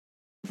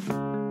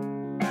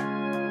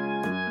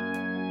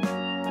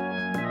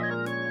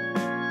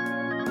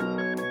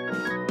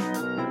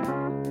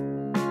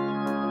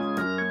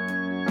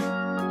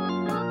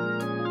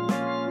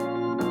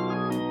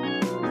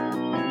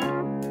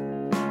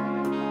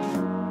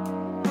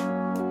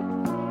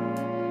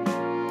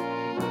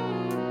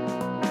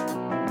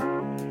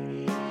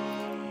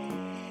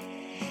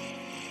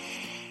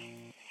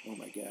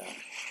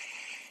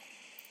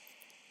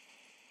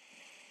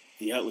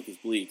the outlook is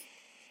bleak.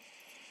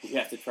 We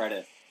have to try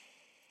to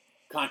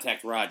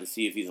contact Rod to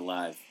see if he's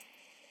alive.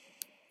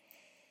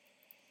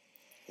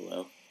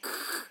 Hello?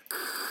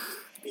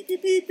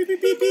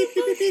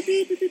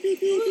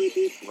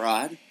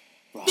 Rod?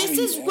 Rod, This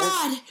is there?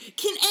 Rod.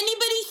 Can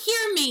anybody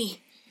hear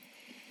me?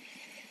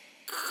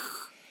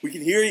 We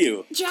can hear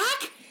you.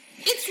 Jack?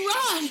 It's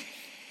Rod.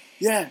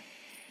 Yeah.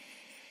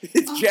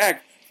 It's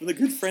Jack from the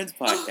Good Friends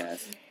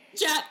podcast.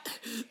 Jack,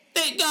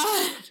 thank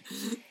God.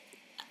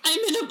 I'm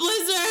in a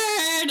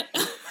blizzard.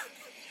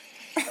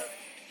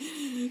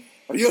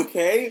 Are you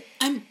okay?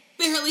 I'm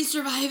barely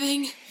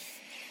surviving.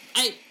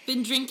 I've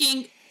been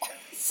drinking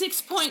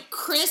 6-point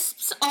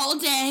crisps all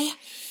day,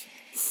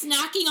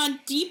 snacking on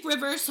Deep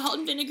River salt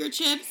and vinegar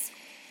chips,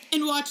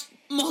 and watched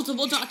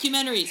multiple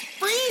documentaries.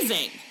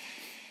 Freezing!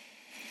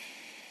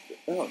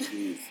 Oh,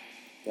 jeez.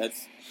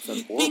 That's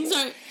sounds horrible. Things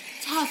are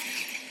tough.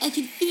 I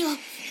can feel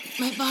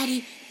my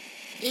body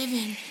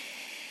giving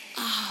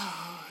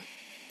out.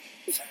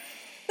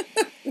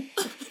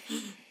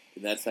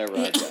 And that's how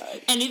Rod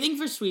died. Anything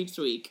for Sweeps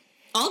Week.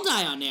 I'll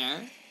die on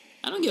air.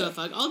 I don't give a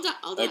fuck. I'll die.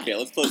 Okay,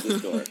 let's close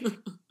this door.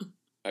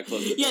 I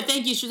closed the door. Yeah,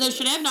 thank you. Should I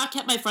have not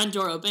kept my front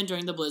door open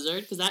during the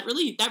blizzard? Because that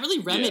really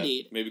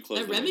remedied. Yeah, maybe close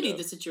that the remedied window.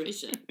 the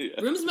situation.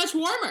 Yeah. Room's much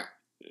warmer.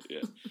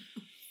 Yeah.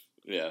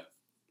 Yeah.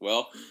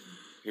 Well,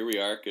 here we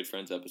are, Good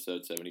Friends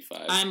episode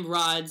 75. I'm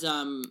Rod's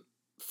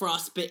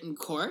frostbitten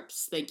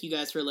corpse. Thank you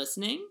guys for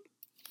listening.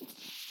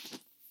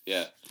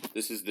 Yeah.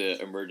 This is the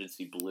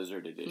emergency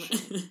blizzard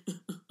edition.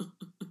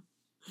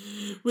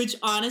 Which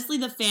honestly,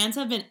 the fans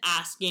have been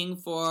asking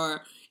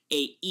for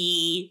a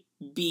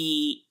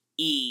EBE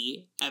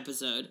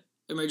episode,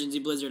 emergency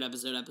blizzard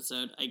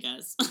episode, I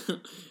guess.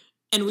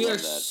 And we Love are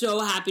that. so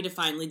happy to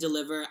finally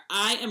deliver.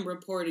 I am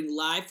reporting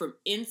live from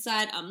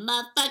inside a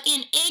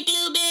motherfucking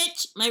igloo,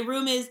 bitch. My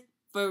room is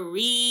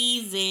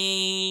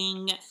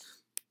freezing.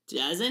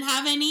 Doesn't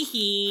have any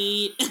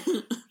heat.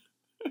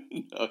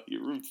 No,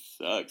 your room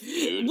sucks,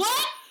 dude.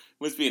 What?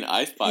 Must be an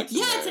icebox.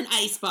 Yeah, in it's there. an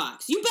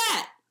icebox. You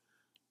bet.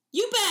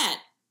 You bet.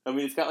 I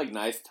mean, it's got like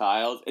nice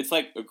tiles. It's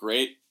like a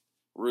great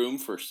room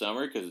for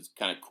summer because it's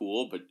kind of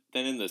cool. But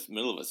then in the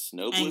middle of a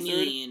snow blizzard,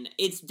 I mean,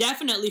 it's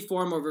definitely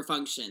form over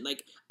function.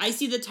 Like, I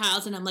see the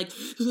tiles and I'm like,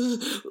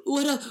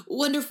 what a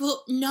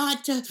wonderful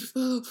nod to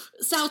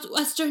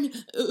Southwestern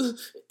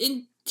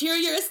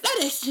interior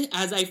aesthetics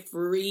as I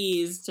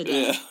freeze to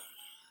death.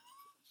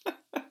 yeah.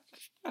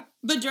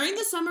 But during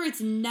the summer,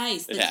 it's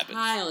nice. It The happens.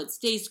 tile, it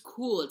stays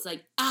cool. It's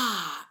like,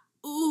 ah,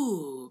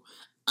 ooh,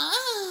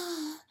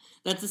 ah.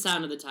 That's the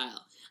sound of the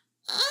tile.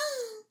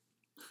 Ah.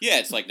 Yeah,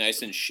 it's like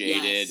nice and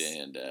shaded Yes.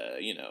 and,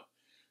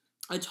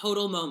 A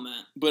total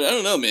moment. But I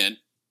don't know, man.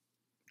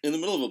 In the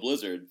middle of a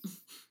blizzard,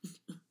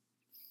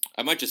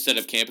 I might just set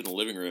up camp in the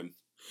living room.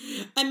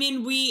 I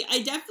mean,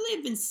 I definitely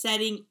have been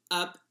setting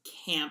up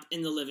camp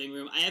in the living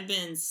room. I have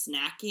been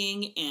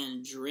snacking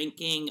and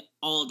drinking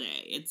all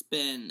day. It's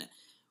been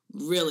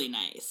really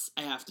nice,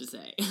 I have to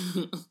say.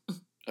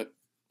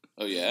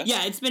 Oh, yeah?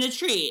 Yeah, it's been a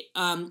treat.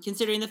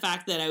 Considering the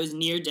fact that I was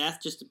near death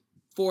just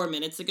 4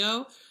 minutes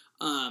ago,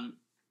 I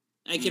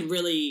can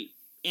really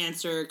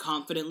answer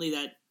confidently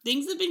that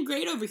things have been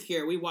great over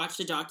here. We watched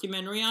a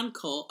documentary on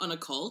a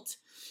cult.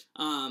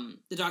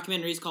 The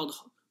documentary is called...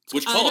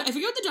 Which cult? I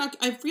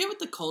forget what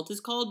the cult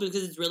is called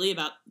because it's really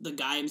about the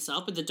guy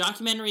himself, but the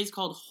documentary is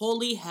called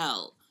Holy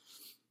Hell.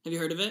 Have you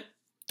heard of it?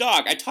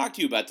 Dog, I talked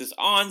to you about this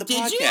on the Did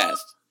podcast. you?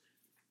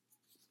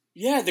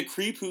 Yeah, the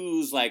creep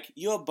who's like,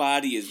 your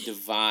body is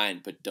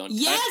divine, but don't touch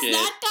it. Yes,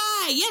 that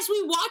guy. Yes,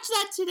 we watched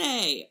that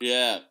today.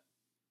 Yeah.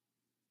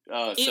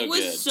 Oh, it's It so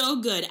was good.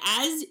 so good.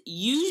 As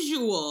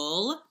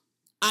usual,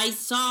 I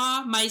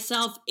saw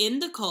myself in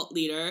the cult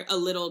leader a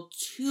little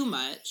too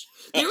much.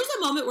 There was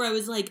a moment where I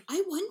was like,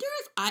 I wonder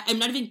if I'm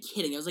not even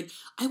kidding. I was like,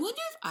 I wonder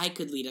if I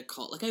could lead a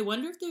cult. Like, I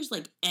wonder if there's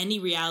like any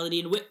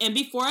reality in and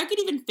before I could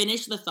even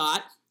finish the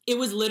thought, it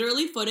was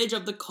literally footage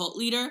of the cult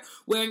leader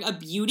wearing a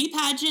beauty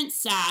pageant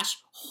sash,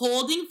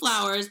 holding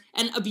flowers,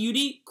 and a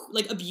beauty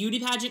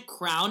pageant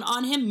crown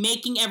on him,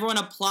 making everyone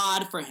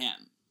applaud for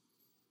him.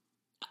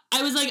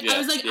 I was like, I you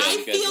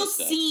guys feel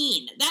messed up.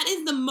 seen. That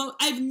is the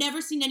I've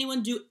never seen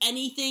anyone do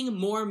anything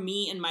more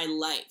me in my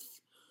life.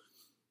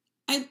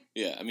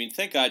 Yeah, I mean,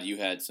 thank God you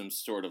had some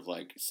sort of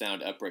like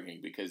sound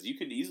upbringing because you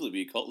could easily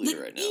be a cult leader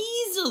right now.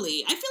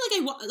 Easily. I feel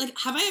like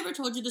have I ever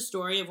told you the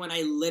story of when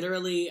I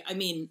literally,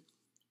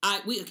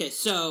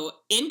 so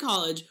in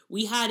college,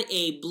 we had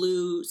a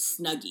blue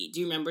Snuggie. Do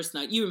you remember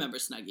Snuggie? You remember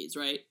Snuggies,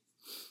 right?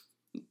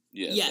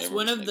 Yes, I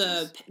one remember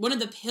of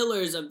the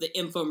pillars of the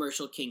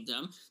infomercial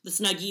kingdom. The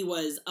Snuggie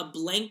was a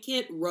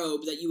blanket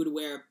robe that you would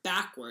wear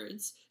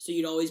backwards, so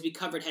you'd always be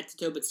covered head to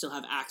toe, but still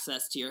have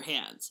access to your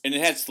hands. And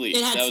it had sleeves.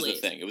 It had that sleeves.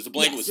 was the thing. It was a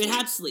blanket with Yes, sleeves. it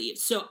had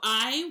sleeves. So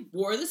I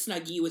wore the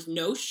Snuggie with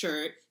no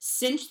shirt,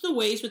 cinched the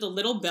waist with a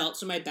little belt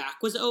so my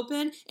back was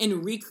open,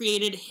 and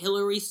recreated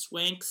Hilary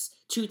Swank's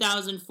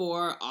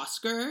 2004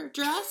 Oscar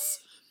dress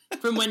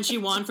from when she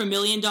won for $1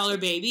 Million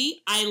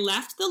Baby. I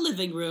left the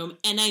living room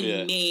and I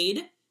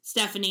made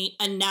Stephanie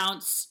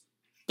announce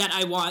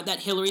that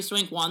Hilary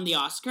Swank won the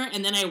Oscar,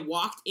 and then I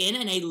walked in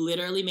and I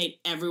literally made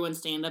everyone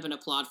stand up and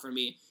applaud for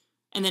me,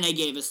 and then I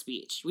gave a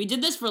speech. We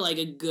did this for like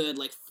a good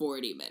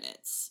 40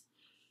 minutes.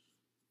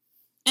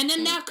 And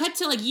then now cut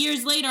to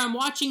years later, I'm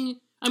watching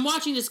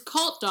this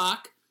cult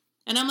doc,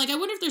 and I'm like, I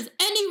wonder if there's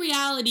any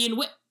reality in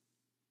what.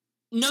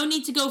 No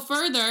need to go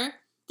further.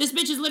 This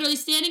bitch is literally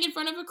standing in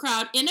front of a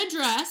crowd in a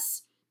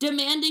dress,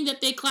 demanding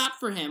that they clap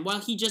for him while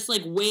he just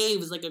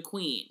waves like a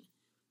queen.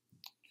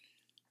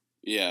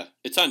 Yeah,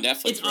 it's on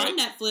Netflix. It's on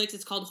Netflix.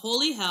 It's called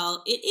Holy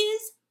Hell. It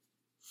is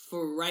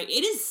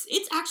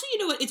It's actually, you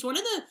know what? It's one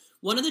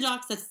of the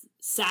docs that's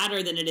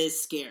sadder than it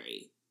is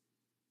scary.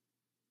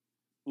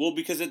 Well,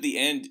 because at the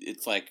end,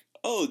 it's like,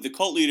 oh, the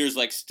cult leader's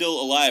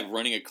still alive,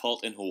 running a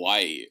cult in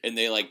Hawaii, and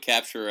they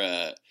capture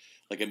a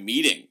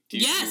meeting. Do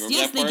you remember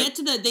that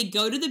part? They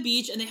go to the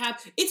beach and they have,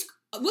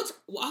 what's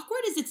awkward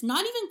is it's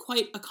not even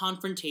quite a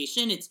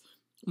confrontation. It's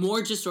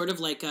more just sort of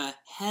a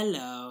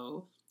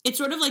hello. It's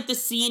sort of like the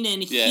scene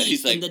in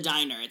Heat in the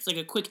diner. It's like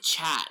a quick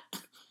chat.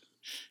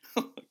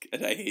 Oh my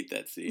God, I hate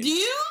that scene. Do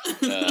you?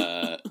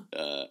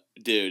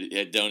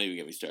 Dude, don't even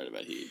get me started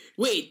about Heat.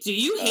 Wait, do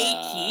you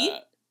hate Heat?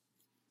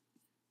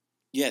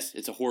 Yes,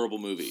 it's a horrible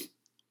movie.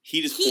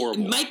 Heat is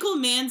horrible. Michael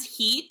Mann's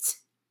Heat?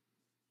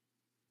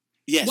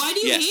 Yes. Why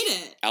do you hate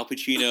it? Al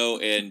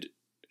Pacino and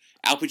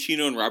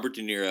Robert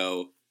De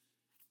Niro,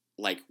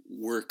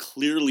 were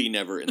clearly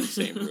never in the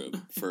same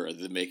room for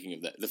the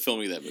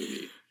filming of that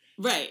movie.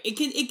 Right.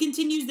 It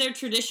continues their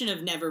tradition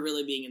of never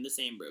really being in the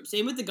same room.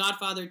 Same with The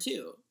Godfather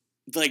too.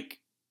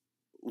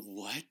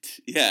 What?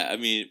 Yeah, I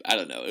mean, I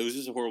don't know. It was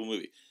just a horrible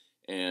movie.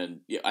 And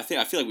yeah, I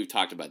feel like we've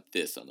talked about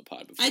this on the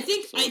pod before. I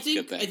think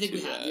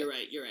we have. You're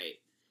right.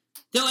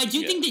 Though I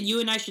do think that you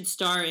and I should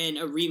star in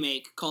a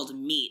remake called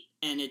Meat,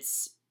 and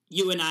it's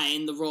you and I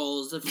in the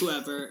roles of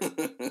whoever.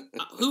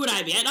 Who would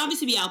I be? I'd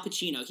obviously be Al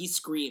Pacino. He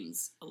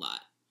screams a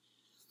lot.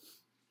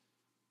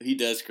 He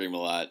does scream a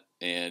lot,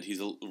 and he's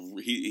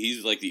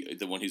like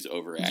the one who's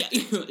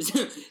overacting.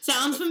 Yeah.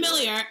 Sounds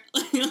familiar.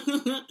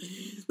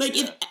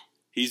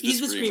 He's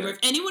the screamer. If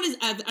anyone is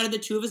out of the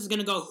two of us is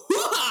gonna go,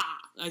 hoo-ha!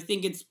 I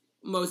think it's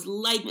most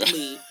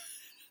likely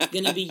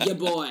gonna be your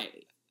boy.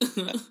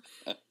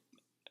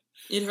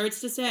 It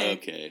hurts to say.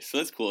 Okay, so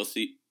that's cool.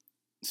 So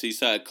you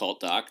saw a cult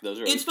doc. Those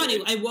are. It's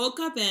funny. I woke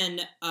up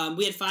and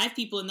we had 5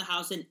 people in the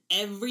house, and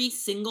every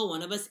single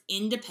one of us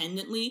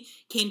independently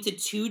came to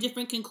 2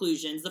 different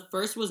conclusions. The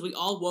first was we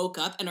all woke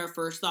up, and our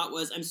first thought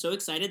was, "I'm so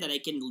excited that I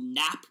can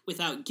nap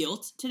without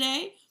guilt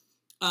today."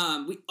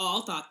 We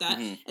all thought that,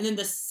 and then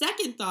the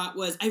second thought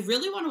was, "I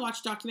really want to watch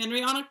a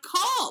documentary on a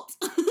cult."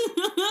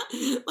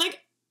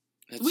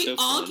 That's we so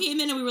all fun. came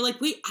in and we were like,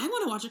 "Wait, I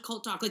want to watch a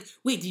cult doc."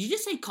 Wait, did you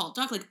just say cult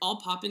doc? All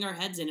popping our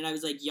heads in, and I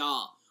was like,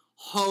 "Y'all,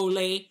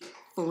 holy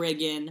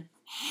friggin'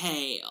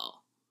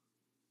 hail."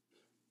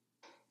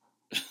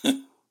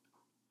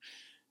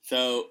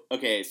 So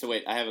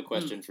wait, I have a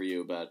question for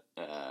you about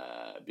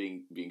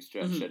being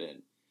shut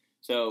in.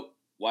 So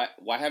why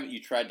haven't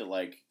you tried to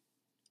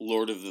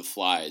Lord of the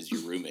Flies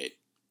your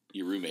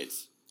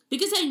roommates?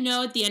 Because I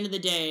know at the end of the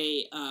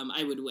day,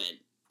 I would win,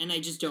 and I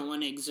just don't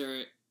want to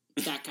exert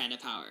that kind of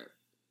power.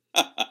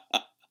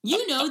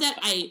 You know that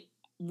I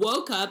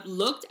woke up,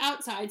 looked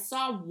outside,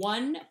 saw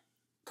one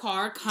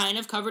car kind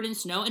of covered in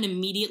snow, and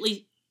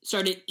immediately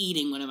started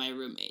eating one of my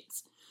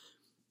roommates.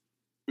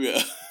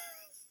 Yeah.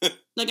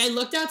 I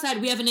looked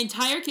outside, we have an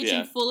entire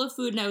kitchen full of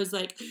food, and I was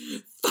like,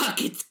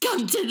 fuck, it's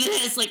come to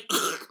this!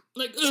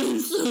 I'm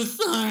so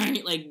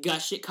sorry!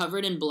 Gush it,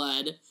 covered in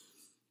blood.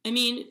 I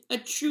mean, a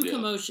true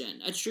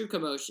commotion.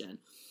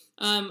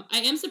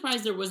 I am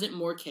surprised there wasn't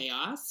more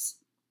chaos.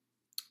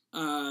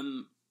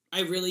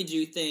 I really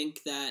do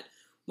think that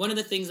one of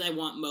the things I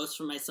want most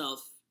for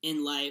myself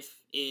in life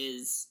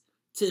is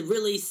to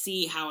really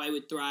see how I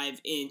would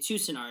thrive in 2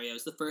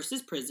 scenarios. The first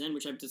is prison,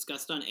 which I've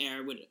discussed on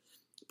air, would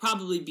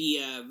probably be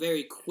a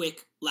very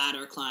quick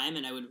ladder climb,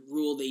 and I would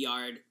rule the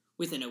yard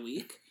within a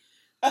week.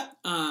 And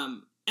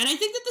I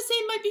think that the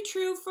same might be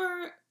true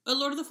for a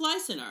Lord of the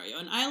Flies scenario,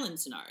 an island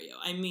scenario.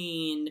 I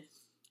mean,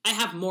 I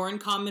have more in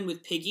common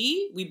with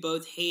Piggy. We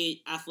both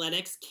hate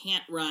athletics,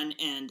 can't run,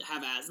 and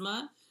have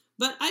asthma.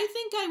 But I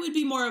think I would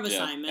be more of a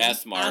Simon.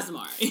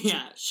 Asmar.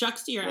 Yeah,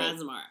 shucks to your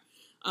Asmar.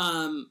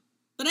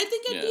 But I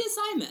think I'd be a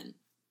Simon.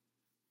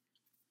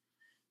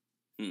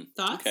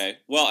 Thoughts? Okay.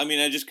 Well, I mean,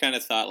 I just kind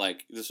of thought,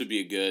 this would be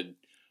a good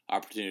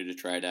opportunity to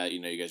try it out.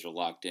 You guys are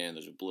locked in.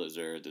 There's a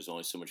blizzard. There's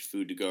only so much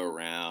food to go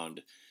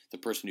around. The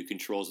person who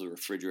controls the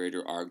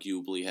refrigerator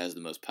arguably has the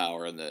most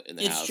power in the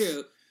house. It's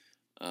true.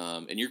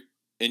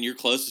 And you're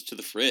closest to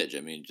the fridge. I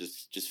mean,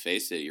 just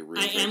face it. Your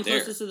room's right there. I am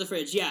closest to the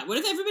fridge. Yeah. What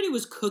if everybody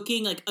was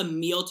cooking a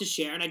meal to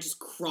share, and I just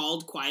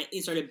crawled quietly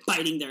and started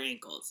biting their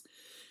ankles?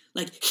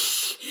 I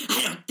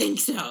don't think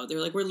so.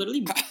 They're we're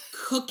literally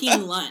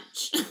cooking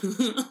lunch.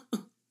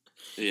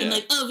 Yeah.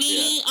 I'm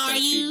V, are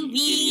you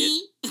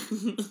V?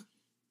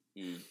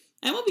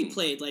 I won't be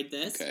played like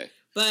this. Okay.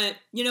 But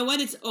you know what?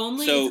 It's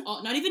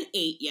not even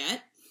 8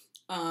 yet.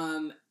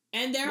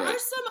 And there Right. are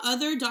some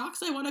other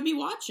docs I want to be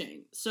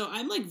watching. So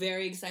I'm like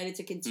very excited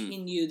to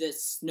continue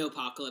this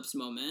snowpocalypse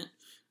moment.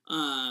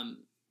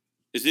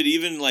 Is it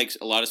even like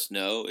a lot of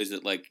snow? Is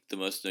it like the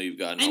most snow you've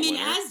gotten all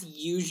winter? As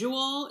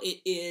usual,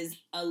 it is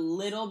a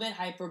little bit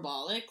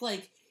hyperbolic.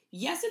 Like,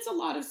 yes, it's a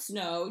lot of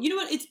snow. You know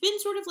what? It's been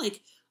sort of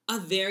like a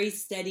very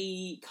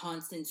steady,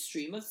 constant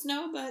stream of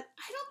snow, but I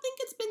don't think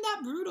it's been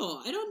that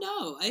brutal. I don't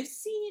know. I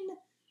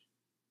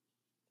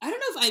don't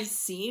know if I've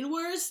seen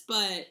worse,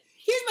 but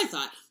here's my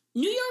thought.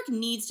 New York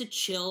needs to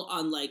chill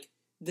on, like,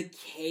 the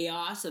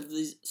chaos of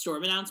these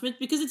storm announcements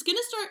because it's going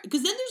to start,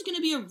 because then there's going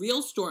to be a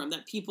real storm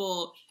that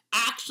people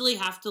actually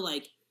have to,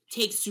 like,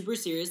 take super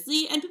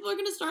seriously, and people are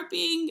going to start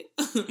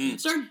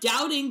start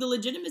doubting the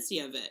legitimacy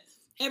of it.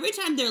 Every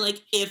time they're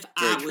like, if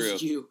Very I was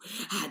true. you,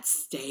 I'd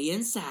stay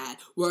inside.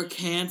 We're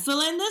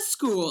canceling the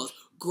schools.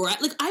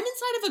 Like, I'm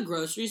inside of a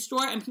grocery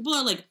store and people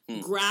are like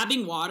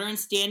grabbing water and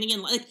standing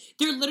in, like,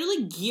 they're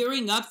literally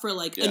gearing up for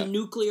like a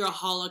nuclear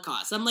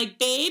holocaust. I'm like,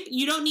 babe,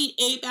 you don't need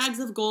 8 bags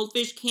of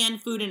goldfish,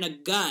 canned food, and a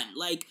gun.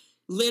 Like,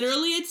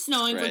 literally, it's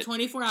snowing for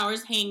 24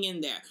 hours. Hang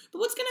in there. But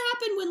what's gonna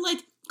happen when,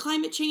 like,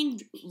 climate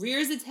change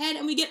rears its head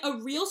and we get a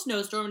real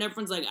snowstorm and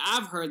everyone's like,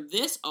 I've heard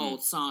this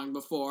old song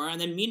before,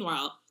 and then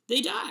meanwhile they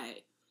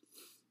die.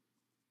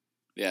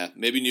 Yeah,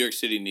 maybe New York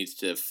City needs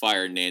to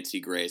fire Nancy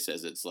Grace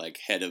as its, like,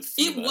 head of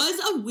FEMA. It was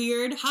a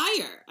weird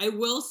hire, I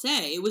will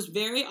say. It was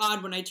very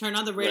odd when I turned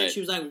on the radio. She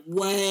was like,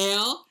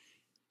 well,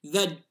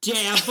 the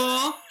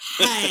devil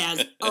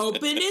has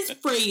opened his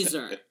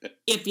freezer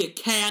if you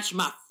catch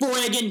my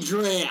friggin'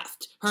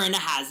 drift. Her in a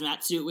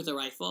hazmat suit with a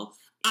rifle.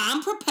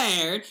 I'm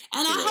prepared,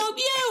 and I hope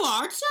you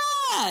are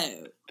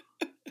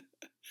too.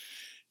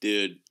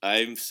 Dude,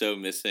 I'm so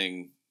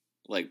missing...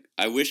 Like,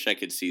 I wish I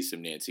could see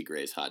some Nancy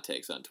Grace hot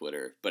takes on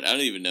Twitter, but I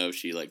don't even know if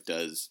she, like,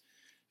 does...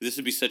 This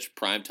would be such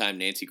primetime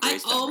Nancy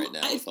Grace time right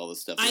now with all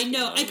this stuff. I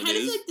know. I kind of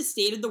feel like the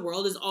state of the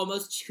world is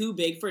almost too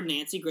big for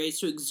Nancy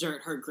Grace to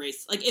exert her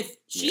grace. Like, if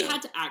she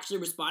had to actually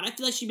respond, I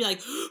feel like she'd be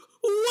like,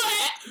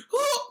 what?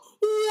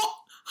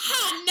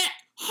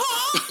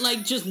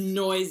 Like, just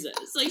noises.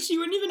 Like, she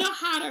wouldn't even know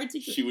how to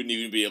articulate. She wouldn't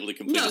even be able to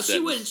complete a sentence. No, she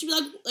wouldn't. She'd be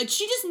like,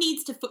 she just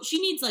needs to, she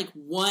needs, like,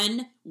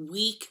 one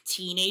weak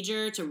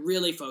teenager to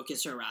really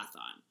focus her wrath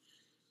on.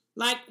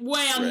 Like,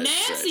 well,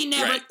 Nancy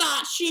never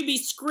thought she'd be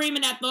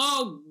screaming at the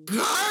old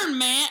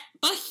government,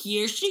 but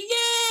here she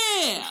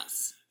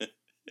is.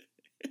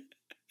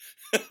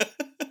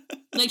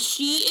 Like,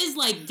 she is,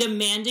 like,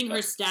 demanding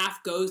her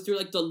staff go through,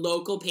 like, the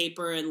local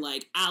paper in,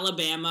 like,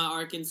 Alabama,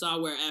 Arkansas,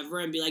 wherever,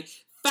 and be like,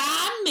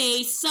 find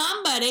me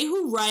somebody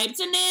who raped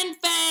an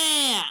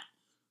infant.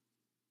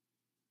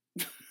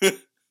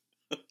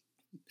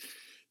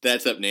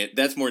 That's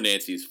more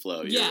Nancy's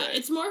flow. You're right.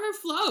 It's more her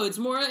flow.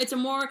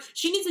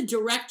 She needs a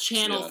direct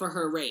channel for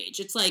her rage.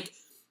 It's like,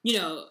 you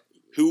know,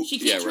 she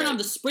can't turn on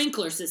the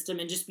sprinkler system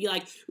and just be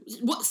like,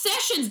 what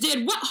Sessions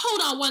did, what,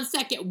 hold on one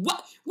second,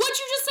 what'd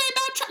you just say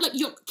about Trump? Like,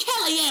 yo,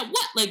 Kellyanne,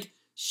 what? Like,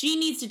 she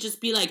needs to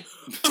just be like,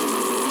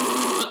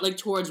 like,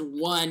 towards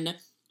one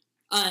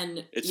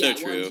so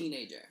true. one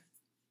teenager.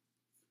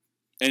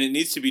 And it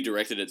needs to be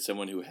directed at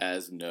someone who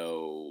has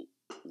no,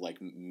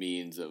 like,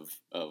 means of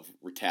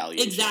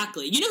retaliation.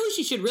 Exactly. You know who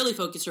she should really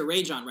focus her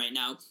rage on right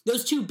now?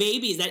 Those 2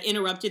 babies that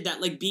interrupted that,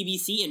 like,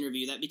 BBC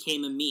interview that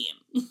became a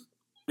meme.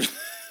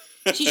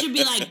 She should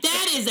be like,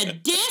 that is a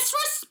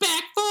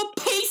disrespectful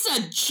piece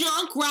of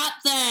junk right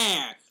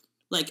there.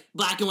 Like,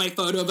 black and white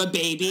photo of a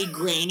baby,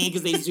 grainy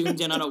because they zoomed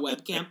in on a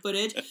webcam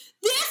footage.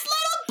 This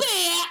little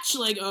bitch!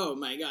 Like, oh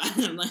my god,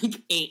 I'm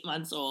like 8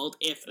 months old,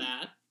 if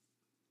that.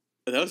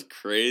 That was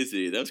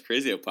crazy. That was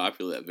crazy how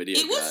popular that video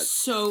got. It was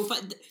so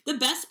fun. The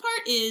best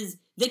part is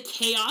the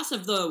chaos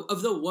of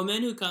the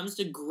woman who comes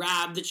to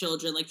grab the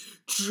children, like,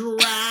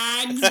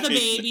 drags the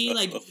baby.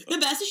 Like, the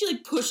best is she,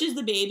 like, pushes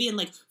the baby and,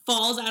 like,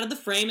 falls out of the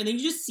frame, and then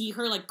you just see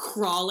her, like,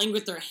 crawling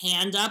with her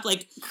hand up,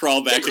 like,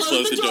 crawl back to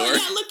close the door.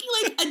 Yeah, looking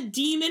like a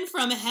demon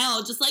from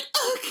hell, just like,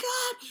 oh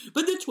god.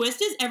 But the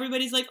twist is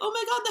everybody's like, oh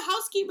my god, the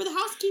housekeeper,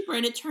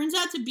 and it turns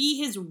out to be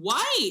his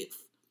wife.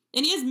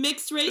 And he has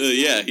mixed race.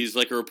 Yeah, he's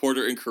like a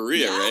reporter in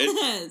Korea, right?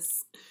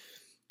 Yes.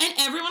 And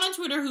everyone on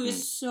Twitter who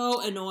is so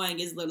annoying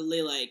is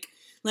literally like,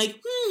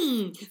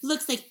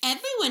 looks like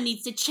everyone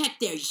needs to check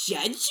their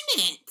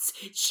judgments.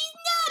 She's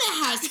not a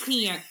house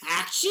cleaner.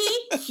 Actually,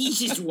 he's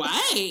his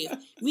wife.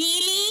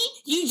 Really?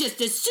 You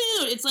just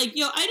assumed. It's like,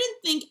 yo, I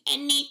didn't think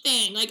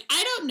anything. Like,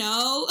 I don't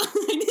know.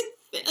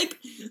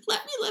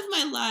 Let me live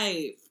my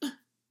life.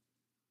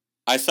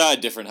 I saw a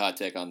different hot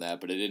take on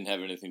that, but it didn't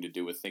have anything to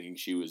do with thinking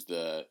she was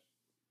the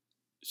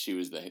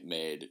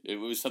maid. It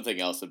was something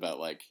else about,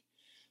 like,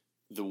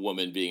 the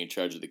woman being in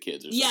charge of the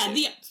kids or something.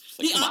 Yeah,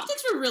 the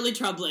optics were really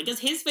troubling, because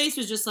his face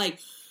was just like,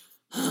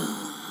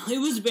 it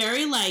was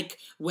very like,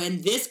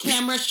 when this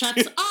camera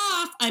shuts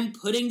off, I'm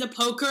putting the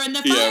poker in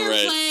the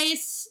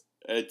fireplace.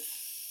 Right. It's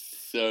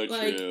so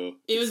true.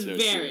 It was so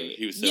very... True.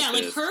 He was so pissed.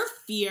 like, her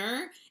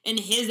fear and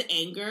his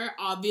anger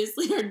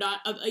obviously are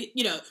not,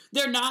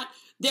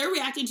 they're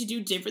reacting to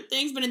do different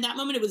things, but in that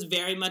moment it was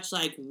very much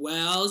like,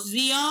 well,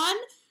 Zion,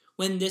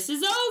 when this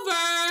is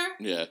over...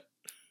 Yeah.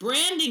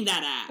 branding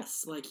that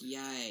ass. Like,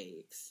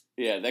 yikes.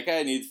 Yeah, that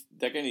guy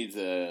needs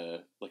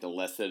a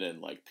lesson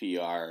in like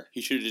PR.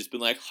 He should have just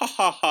been like, ha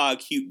ha ha,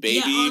 cute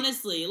baby. Yeah,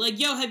 honestly, like,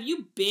 yo, have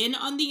you been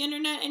on the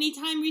internet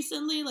anytime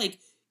recently? Like,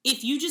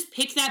 if you just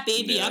pick that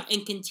baby up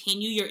and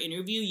continue your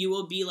interview, you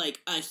will be like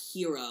a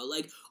hero.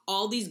 Like,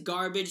 all these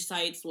garbage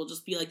sites will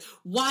just be like,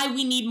 why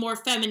we need more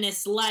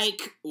feminists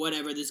like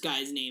whatever this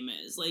guy's name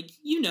is. Like,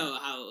 you know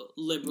how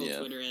liberal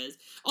Twitter is.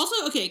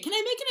 Also, okay, can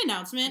I make an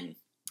announcement?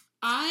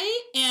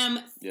 I am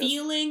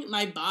feeling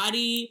my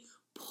body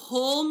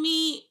pull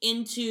me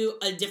into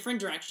a different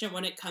direction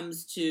when it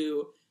comes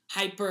to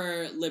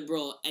hyper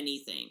liberal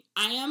anything.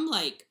 I am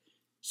like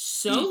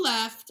so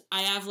left.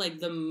 I have like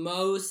the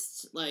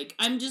most like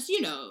I'm just,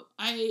 you know,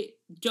 I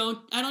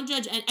don't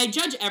judge. I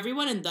judge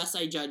everyone and thus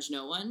I judge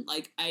no one.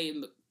 Like I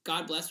am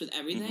God blessed with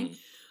everything. Mm-hmm.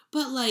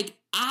 But like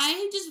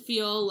I just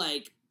feel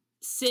like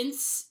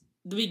since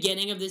the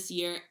beginning of this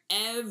year,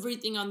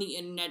 everything on the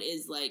internet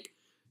is like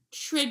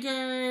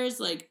triggers,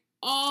 like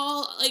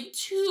all like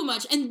too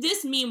much. And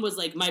this meme was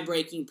like my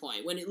breaking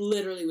point when it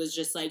literally was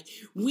just like,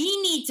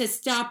 we need to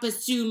stop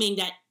assuming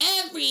that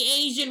every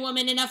Asian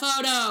woman in a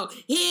photo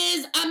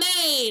is a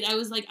maid. I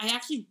was like, I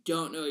actually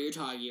don't know what you're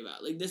talking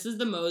about. Like, this is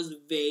the most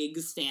vague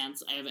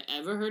stance I have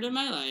ever heard in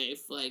my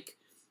life. Like,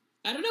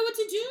 I don't know what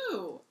to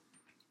do.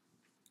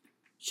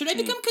 Should I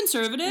become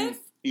conservative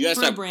you gotta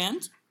for stop. A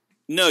brand?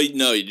 No,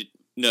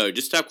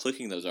 just stop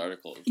clicking those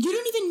articles. You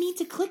don't even need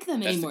to click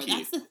them anymore.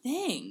 That's the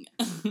thing.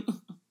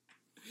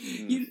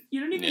 You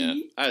don't even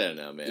need. I don't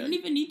know, man. You don't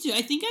even need to.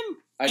 I think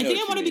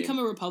I want to become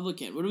a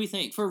Republican. What do we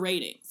think for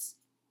ratings?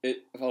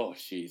 Oh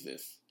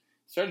Jesus!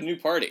 Start a new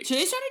party. Should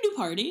I start a new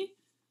party?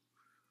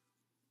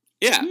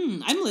 Yeah.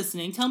 I'm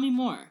listening. Tell me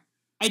more.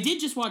 I did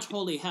just watch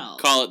Holy Hell.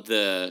 Call it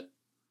the.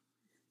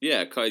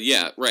 Yeah.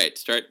 Right.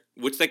 Start.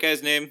 What's that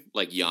guy's name?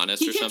 Like Giannis or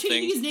something? He kept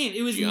changing his name.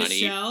 It was Gianni.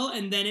 Michelle,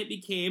 and then it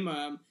became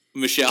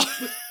Michelle.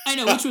 I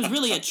know, which was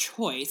really a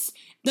choice.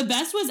 The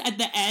best was at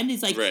the end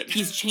is like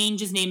he's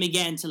changed his name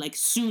again to like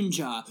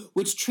Sunja,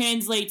 which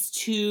translates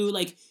to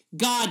like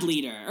God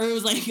leader, or it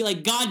was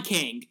like God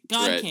King,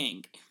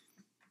 King.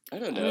 I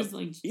don't know.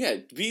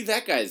 Be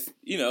that guy's.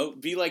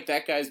 Be like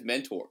that guy's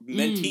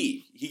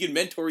mentee. He can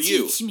mentor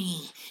you.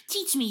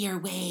 Teach me your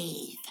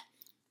ways.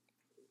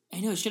 I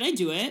know. Should I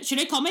do it?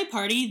 Should I call my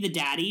party the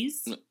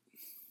Daddies?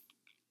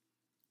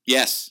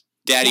 Yes,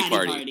 Daddy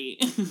party.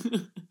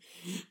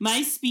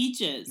 My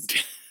speeches.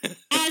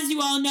 As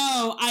you all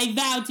know, I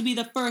vowed to be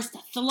the first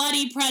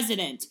slutty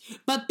president.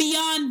 But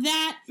beyond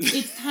that,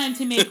 it's time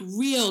to make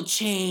real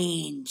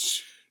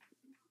change.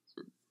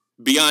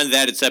 Beyond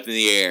that, it's up in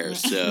the air,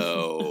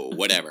 so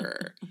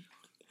whatever.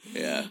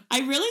 Yeah.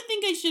 I really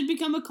think I should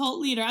become a cult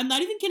leader. I'm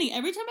not even kidding.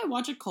 Every time I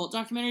watch a cult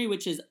documentary,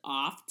 which is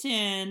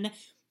often,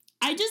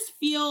 I just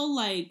feel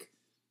like,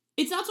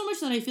 it's not so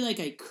much that I feel like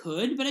I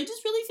could, but I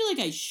just really feel like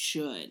I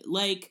should.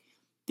 Like,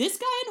 this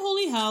guy in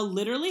Holy Hell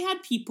literally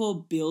had people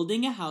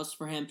building a house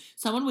for him.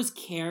 Someone was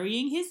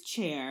carrying his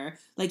chair.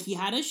 Like, he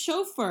had a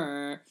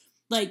chauffeur.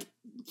 Like,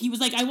 he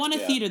was like, I want a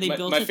theater. They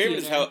built a theater. My favorite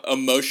is how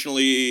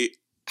emotionally...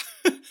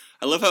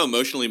 I love how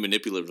emotionally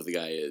manipulative the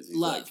guy is. He's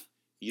like,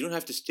 you don't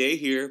have to stay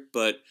here,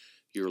 but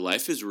your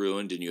life is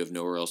ruined and you have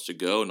nowhere else to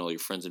go and all your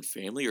friends and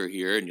family are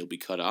here and you'll be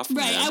cut off from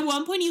them. At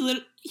one point he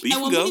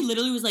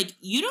literally was like,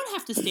 you don't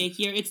have to stay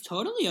here. It's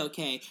totally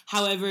okay.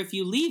 However, if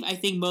you leave, I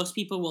think most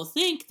people will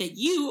think that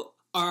you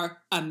are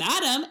a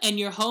madam and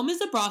your home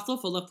is a brothel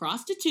full of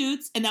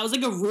prostitutes. And that was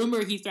like a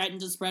rumor he threatened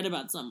to spread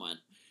about someone.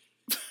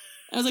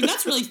 I was like,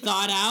 that's really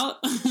thought out.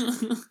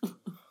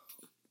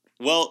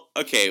 Well,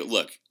 okay,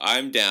 look,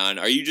 I'm down.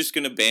 Are you just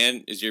going to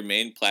ban, is your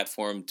main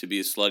platform to be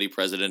a slutty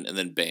president and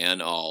then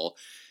ban all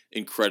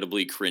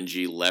incredibly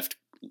cringy left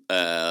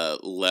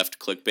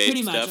clickbait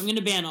Pretty much. stuff? I'm going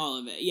to ban all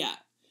of it, yeah.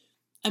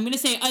 I'm going to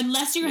say,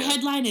 unless your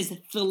headline is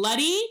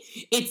slutty,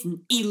 it's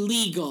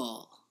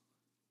illegal.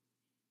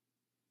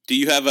 Do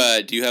you have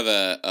a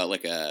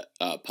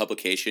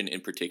publication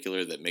in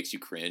particular that makes you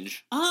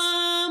cringe?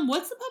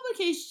 What's the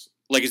publication?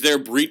 Like, is there a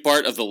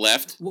Breitbart of the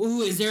left?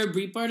 Ooh, is there a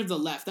Breitbart of the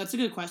left? That's a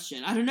good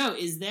question. I don't know.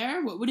 Is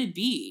there? What would it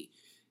be?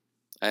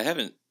 I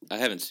haven't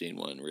seen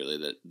one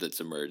really that's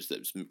emerged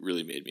that's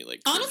really made me like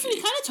cringy. Honestly,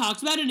 we kind of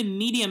talked about it in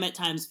Medium at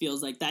times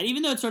feels like that,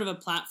 even though it's sort of a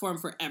platform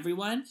for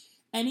everyone.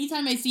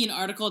 Anytime I see an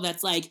article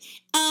that's like,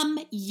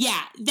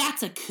 yeah,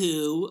 that's a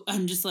coup,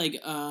 I'm just like,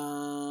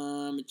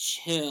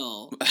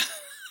 chill.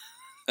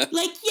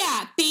 Like,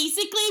 yeah,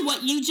 basically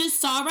what you just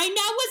saw right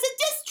now was a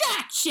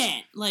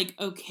distraction. Like,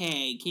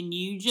 okay, can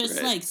you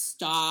just, like,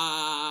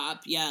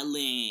 stop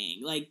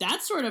yelling? Like,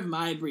 that's sort of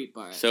my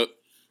Breitbart. So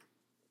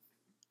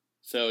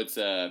it's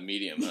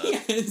Medium, huh?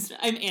 Yes,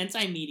 I'm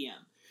anti-Medium.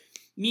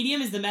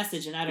 Medium is the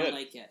message, and I don't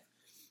like it.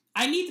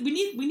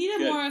 We need a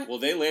more... Well,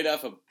 they laid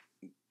off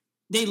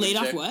They laid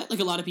off what?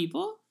 Like, a lot of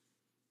people?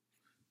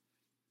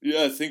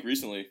 Yeah, I think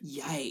recently.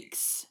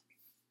 Yikes.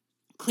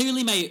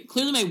 Clearly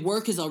my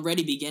work is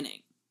already beginning.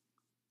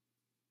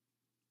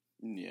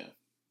 Yeah.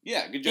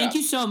 Yeah, good job. Thank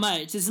you so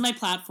much. This is my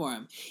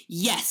platform.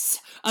 Yes,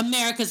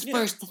 America's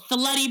first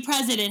slutty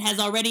president has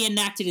already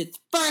enacted its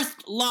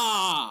first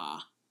law.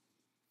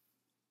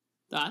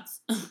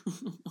 Thoughts?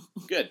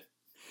 Good.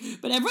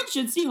 But everyone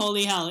should see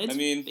Holy Hell.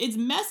 It's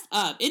messed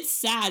up. It's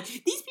sad.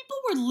 These people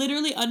were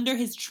literally under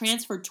his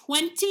trance for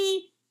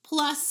 20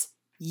 plus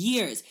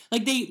years.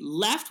 Like, they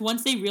left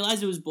once they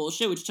realized it was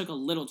bullshit, which took a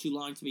little too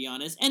long, to be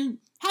honest, and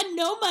had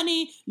no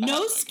money,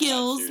 no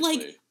skills.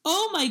 God,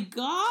 oh my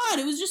God,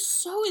 it was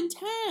just so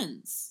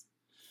intense.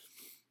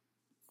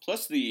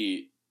 Plus,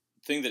 the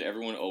thing that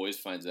everyone always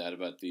finds out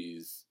about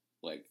these,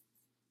 like,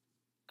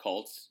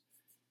 cults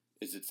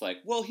is it's like,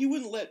 well, he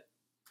wouldn't let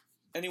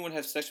anyone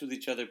have sex with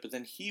each other, but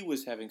then he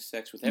was having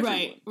sex with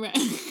everyone. Right.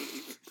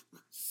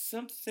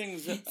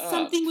 Something's up.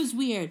 Something was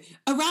weird.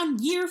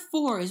 Around year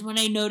 4 is when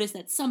I noticed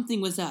that something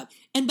was up.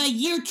 And by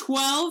year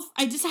 12,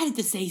 I decided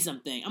to say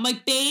something. I'm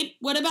like, babe,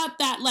 what about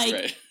that,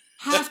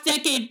 half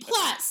decade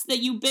plus that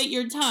you bit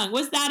your tongue?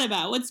 What's that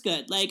about? What's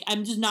good? Like,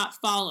 I'm just not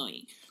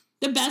following.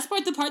 The best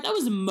part, the part that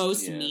was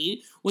most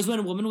me, was when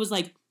a woman was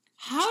like,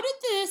 how did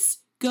this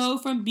go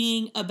from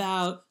being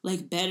about,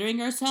 like, bettering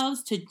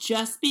ourselves to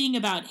just being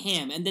about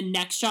him? And the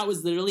next shot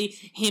was literally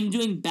him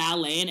doing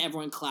ballet and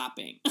everyone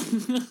clapping.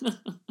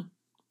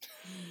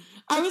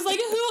 I was like,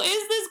 who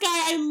is this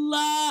guy?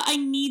 I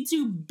need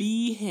to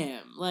be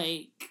him.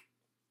 Like...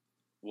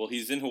 Well,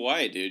 he's in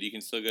Hawaii, dude. You can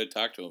still go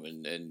talk to him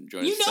and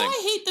join his thing. You know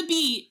I hate the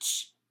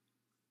beach.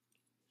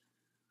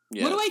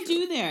 Yeah, what do I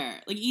do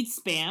there? Like, eat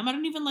Spam? I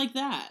don't even like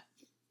that.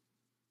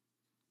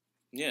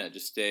 Yeah,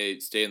 just stay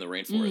in the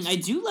rainforest. I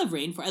do love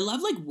rainforest. I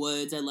love, like,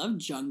 woods. I love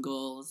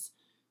jungles.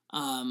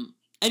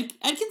 I'd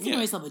consider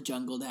myself a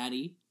jungle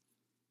daddy.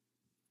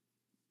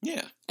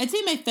 Yeah. I'd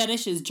say my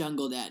fetish is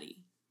jungle daddy.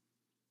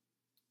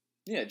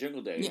 Yeah,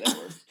 jungle daddy. That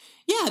works.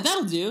 Yeah,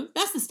 that'll do.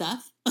 That's the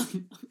stuff.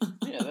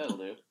 Yeah, that'll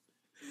do.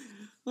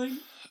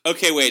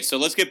 Okay, wait. So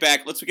let's get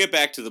back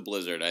to the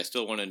blizzard. I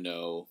still want to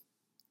know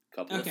a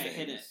couple of things. Okay,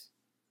 hit it.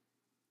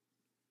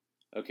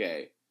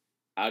 Okay,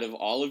 out of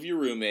all of your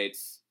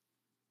roommates,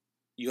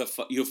 you have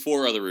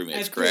 4 other roommates,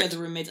 I have correct? 3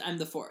 other roommates. I'm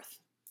the 4th.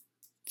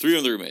 3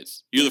 other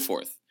roommates. You're the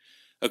 4th.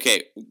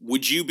 Okay,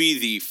 would you be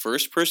the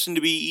first person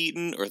to be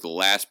eaten or the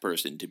last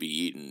person to be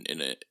eaten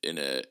in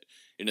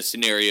a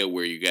scenario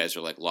where you guys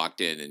are, like, locked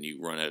in and you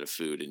run out of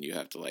food and you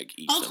have to, like,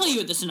 eat I'll tell you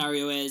what the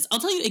scenario is. I'll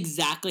tell you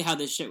exactly how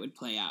this shit would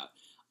play out.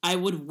 I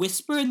would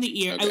whisper in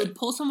the ear. Okay. I would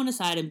pull someone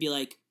aside and be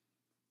like,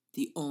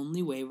 the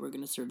only way we're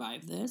going to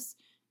survive this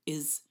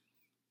is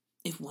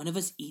if one of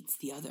us eats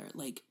the other.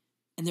 Like,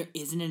 and there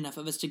isn't enough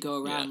of us to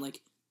go around. Yeah.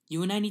 Like,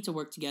 you and I need to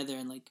work together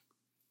and, like,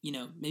 you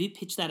know, maybe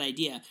pitch that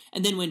idea.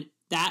 And then when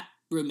that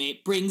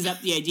roommate brings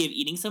up the idea of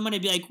eating someone,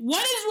 I'd be like,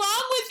 what is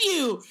wrong with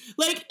you?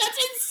 Like, that's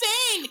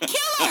insane.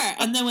 Kill her.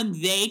 And then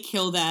when they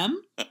kill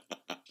them,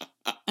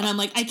 and I'm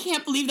like, I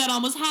can't believe that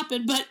almost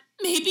happened, but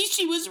maybe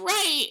she was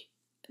right.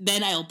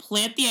 Then I'll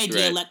plant the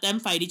idea, let them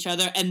fight each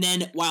other, and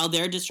then while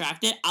they're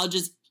distracted, I'll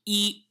just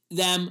eat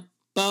them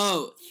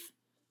both.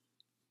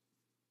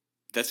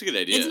 That's a good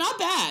idea. It's not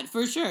bad,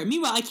 for sure.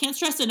 Meanwhile, I can't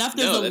stress enough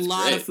there's a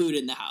lot of food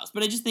in the house,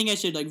 but I just think I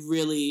should, like,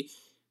 really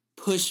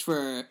push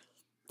for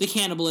the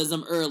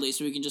cannibalism early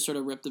so we can just sort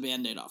of rip the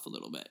Band-Aid off a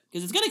little bit.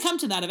 Because it's going to come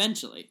to that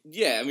eventually.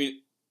 Yeah, I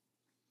mean,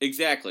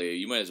 exactly.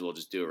 You might as well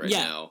just do it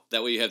now.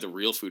 That way you have the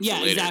real food for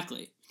later. Yeah,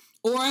 exactly.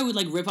 Or I would,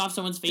 like, rip off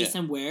someone's face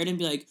and wear it and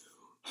be like,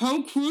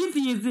 how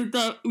crazy is it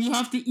that we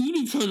have to eat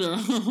each other?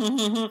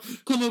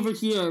 Come over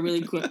here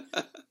really quick.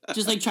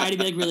 Just, like, try to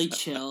be, like, really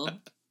chill.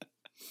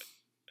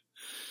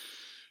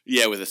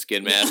 Yeah, with a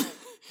skin mask.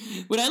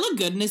 Would I look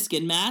good in a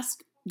skin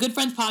mask?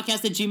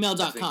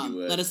 Goodfriendspodcast@gmail.com.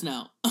 Let us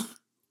know.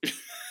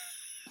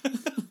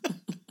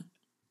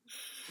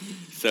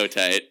 So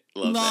tight.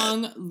 Love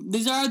that.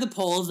 These are the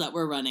polls that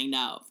we're running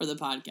now for the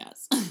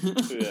podcast.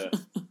 Yeah.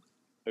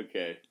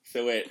 Okay.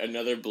 So wait,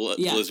 another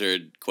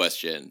Blizzard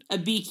question. A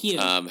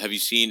BQ. Have you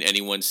seen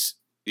anyone's...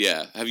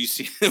 Yeah. Have you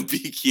seen a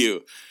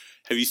BQ?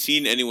 Have you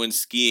seen anyone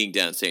skiing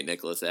down St.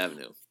 Nicholas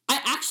Avenue?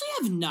 I actually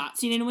have not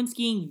seen anyone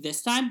skiing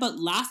this time, but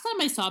last time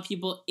I saw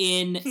people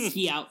in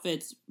ski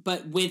outfits,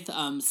 but with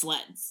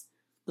sleds.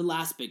 The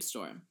last big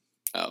storm.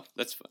 Oh,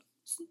 that's fun.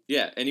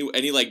 Yeah,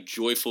 any like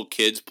joyful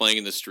kids playing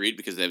in the street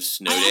because they have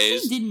snow days? I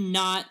actually did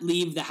not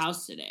leave the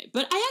house today,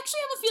 but I actually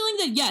have a feeling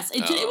that yes,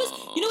 today was.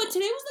 You know what?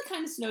 Today was the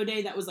kind of snow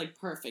day that was like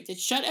perfect. It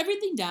shut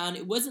everything down.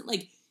 It wasn't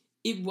like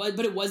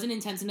but it wasn't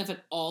intense enough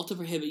at all to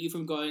prohibit you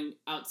from going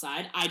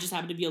outside. I just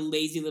happened to be a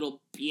lazy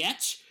little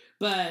bitch,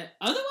 but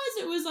otherwise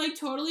it was like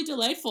totally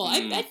delightful.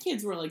 I bet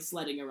kids were like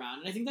sledding around,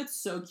 and I think that's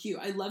so cute.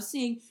 I love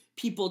seeing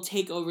people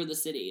take over the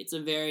city. It's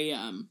a very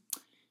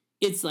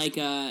It's like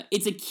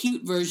it's a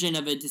cute version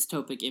of a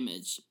dystopic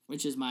image,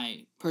 which is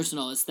my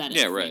personal aesthetic,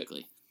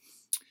 frankly.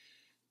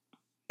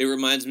 It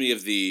reminds me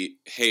of the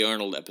Hey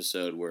Arnold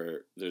episode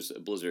where there's a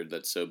blizzard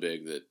that's so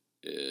big that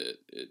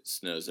it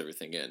snows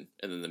everything in,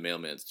 and then the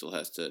mailman still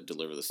has to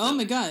deliver the snow. Oh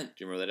my god. Do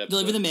you remember that episode?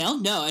 Deliver the mail?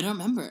 No, I don't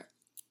remember.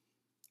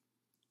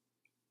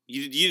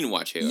 You didn't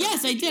watch Hey Arnold?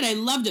 Yes, I did. I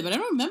loved it, but I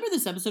don't remember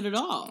this episode at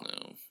all.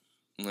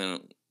 No.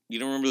 You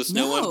don't remember the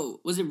snow one? No.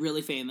 Was it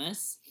really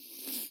famous?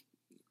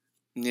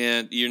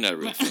 Yeah, you're not a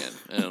real fan.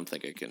 I don't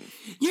think I can.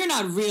 You're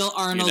not real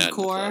Arnold not in the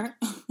Core.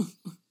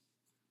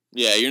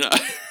 Yeah, you're not.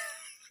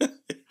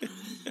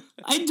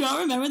 I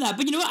don't remember that.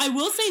 But you know what? I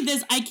will say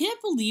this. I can't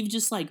believe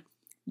just, like,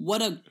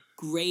 what a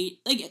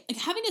great... Like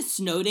having a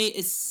snow day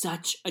is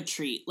such a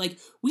treat. Like,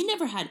 we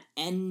never had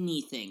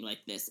anything like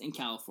this in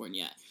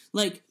California.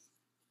 Like...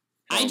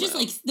 I just,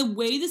 like, the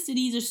way the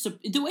cities are,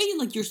 the way,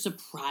 like, you're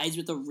surprised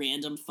with a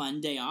random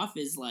fun day off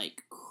is,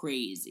 like,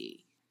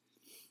 crazy.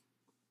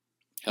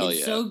 Hell it's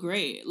yeah. so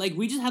great. Like,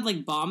 we just had,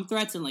 like, bomb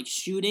threats and, like,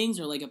 shootings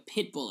or, like, a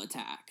pit bull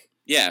attack.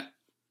 Yeah.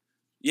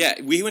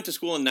 Yeah, we went to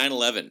school in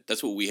 9/11.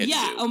 That's what we had to do.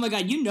 Yeah, oh my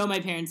god, you know my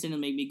parents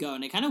didn't make me go,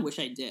 and I kind of wish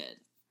I did.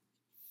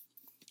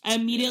 I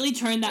immediately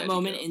turned that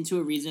moment into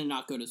a reason to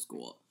not go to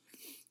school.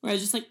 Where I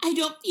was just like, I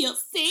don't feel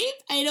safe.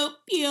 I don't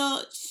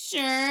feel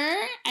sure.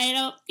 I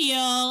don't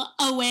feel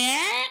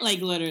aware.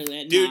 Like,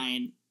 literally at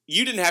 9.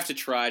 You didn't have to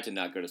try to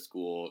not go to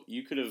school.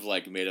 You could have,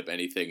 like, made up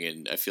anything,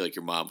 and I feel like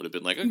your mom would have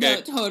been like, okay.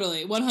 No,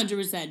 totally.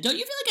 100%. Don't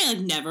you feel like I,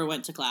 like, never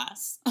went to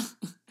class?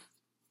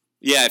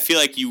 Yeah, I feel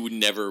like you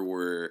never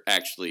were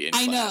actually in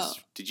class. I know.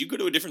 Did you go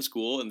to a different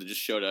school and then just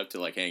showed up to,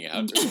 like, hang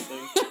out or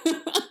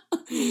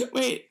something?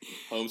 Wait.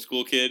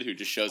 Homeschool kid who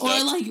just shows or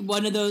up? Or, like,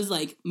 one of those,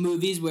 like,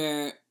 movies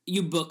where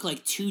you book,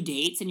 like, 2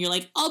 dates and you're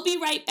like, I'll be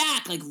right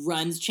back. Like,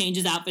 runs,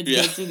 changes outfits,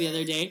 goes to the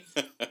other day.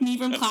 Me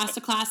from class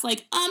to class,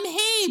 like,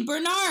 hey,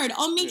 Bernard,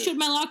 I'll meet you at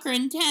my locker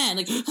in 10.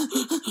 Like,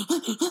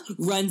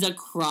 runs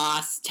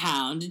across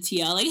town to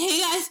TL. Like, hey,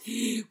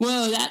 guys,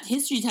 whoa, that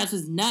history test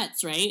was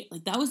nuts, right?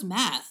 Like, that was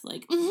math.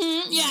 Like,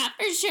 yeah,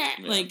 for sure.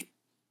 Yeah. Like,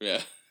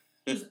 yeah.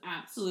 It was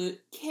absolute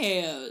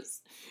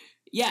chaos.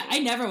 Yeah, I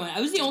never went. I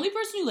was the only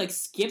person who, like,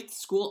 skipped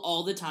school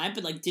all the time,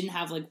 but, like, didn't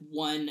have, like,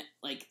 one,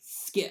 like,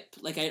 skip.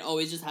 Like, I'd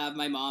always just have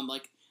my mom,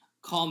 like,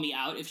 call me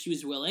out if she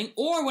was willing.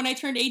 Or when I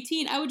turned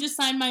 18, I would just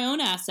sign my own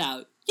ass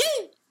out.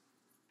 Yay!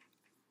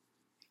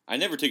 I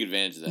never took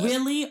advantage of that.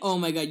 Really? Oh,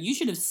 my God. You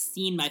should have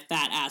seen my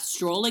fat ass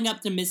strolling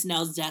up to Miss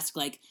Nell's desk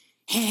like,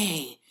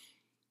 hey,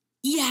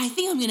 yeah, I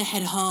think I'm going to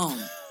head home.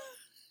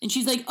 And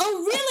she's like,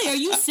 oh, really?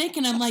 Are you sick?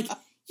 And I'm like,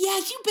 yeah,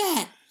 you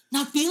bet.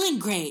 Not feeling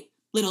great.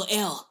 Little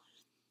ill.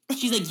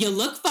 She's like, you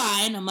look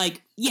fine. I'm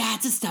like, yeah,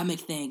 it's a stomach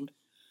thing.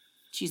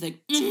 She's like,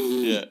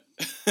 Yeah.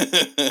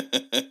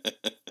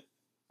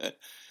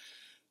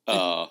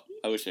 Oh,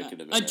 I wish I could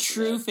have been a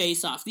true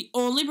face-off. The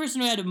only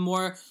person who I had a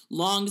more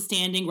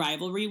long-standing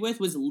rivalry with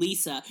was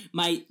Lisa,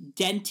 my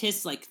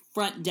dentist, like,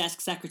 front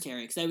desk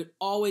secretary. Because I would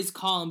always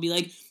call and be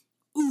like,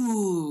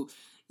 ooh,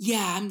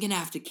 yeah, I'm going to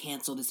have to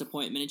cancel this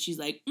appointment. And she's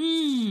like,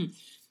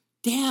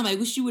 damn, I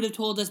wish you would have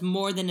told us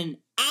more than an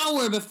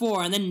hour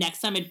before. And then next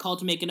time I'd call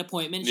to make an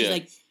appointment, she's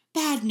like,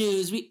 bad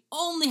news, we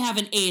only have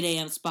an 8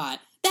 a.m. spot.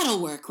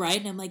 That'll work, right?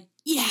 And I'm like,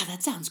 yeah,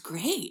 that sounds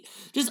great.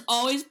 Just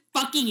always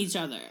fucking each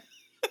other.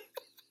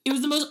 It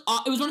was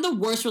one of the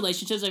worst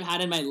relationships I've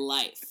had in my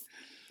life.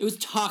 It was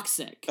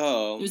toxic.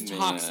 Oh, it was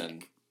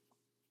toxic.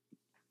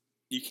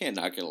 You can't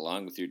not get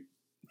along with your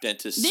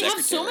dentist they secretary.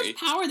 Have so much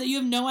power that you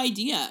have no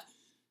idea.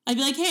 I'd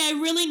be like, hey,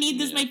 I really need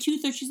this, my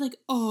tooth. Or she's like,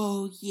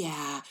 oh,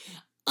 yeah.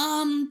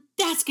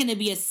 That's gonna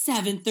be a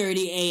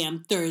 7:30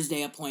 a.m.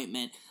 Thursday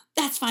appointment.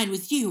 That's fine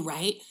with you,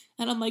 right?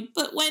 And I'm like,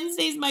 but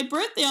Wednesday's my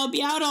birthday. I'll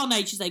be out all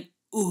night. She's like,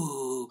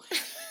 ooh,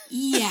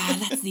 yeah,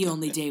 that's the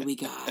only day we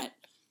got.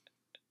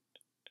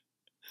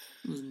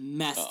 It was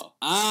messed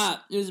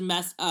up. It was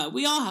messed up.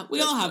 We all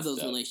have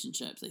those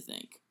relationships, I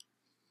think.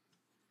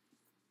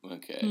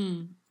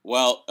 Okay.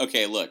 Well,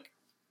 okay, look.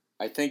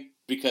 I think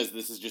because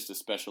this is just a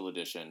special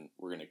edition,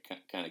 we're going to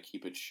kind of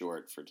keep it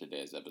short for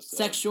today's episode.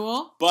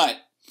 Sexual? But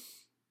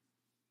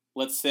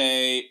let's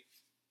say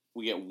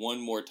we get one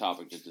more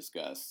topic to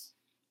discuss.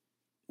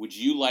 Would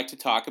you like to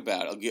talk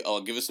about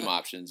I'll give us some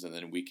options, and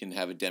then we can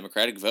have a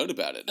democratic vote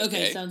about it.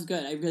 Okay, sounds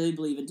good. I really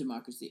believe in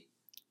democracy.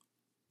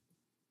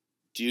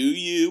 Do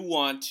you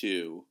want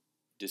to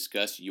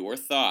discuss your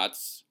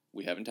thoughts?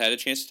 We haven't had a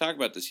chance to talk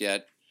about this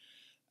yet.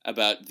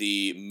 About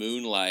the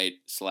Moonlight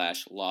 /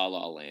 La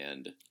La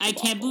Land. I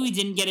can't believe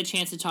we didn't get a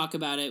chance to talk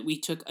about it. We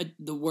took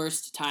the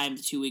worst time,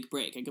 the 2-week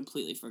break. I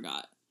completely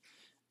forgot.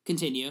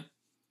 Continue.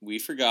 We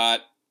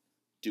forgot.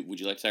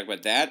 Would you like to talk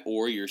about that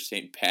or your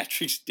St.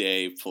 Patrick's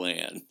Day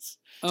plans?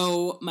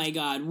 Oh my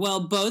God. Well,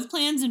 both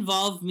plans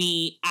involve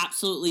me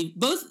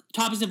both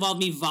topics involve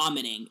me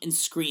vomiting and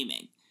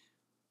screaming.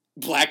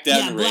 Blacked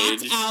out rage.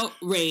 Blacked out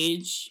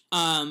rage.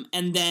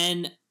 And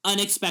then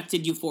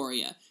unexpected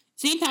euphoria.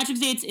 St. Patrick's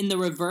Day, it's in the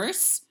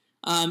reverse.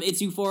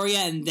 It's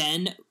euphoria and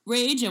then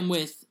rage. And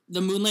with the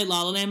Moonlight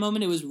La La Land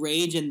moment, it was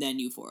rage and then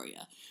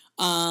euphoria.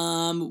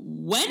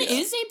 When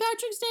is St.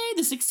 Patrick's Day?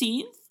 The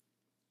 16th?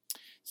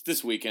 It's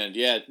this weekend.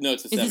 Yeah, no,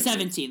 it's the 17th. It's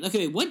the 17th.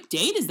 Okay, what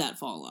day does that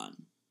fall on?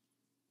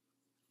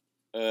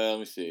 Let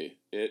me see.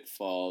 It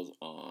falls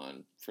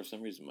on... For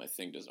some reason, my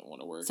thing doesn't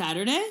want to work.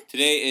 Saturday?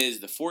 Today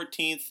is the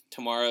 14th.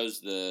 Tomorrow's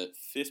the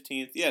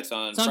 15th. Yeah, it's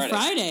on Friday. It's on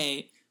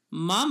Friday.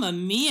 Mamma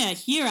mia,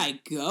 here I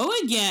go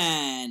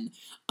again.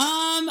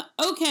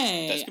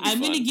 Okay. That's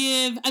gonna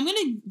be I'm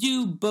gonna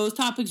do both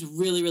topics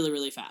really, really,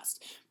 really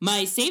fast.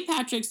 My St.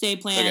 Patrick's Day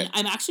plan, Okay.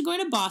 I'm actually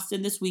going to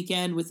Boston this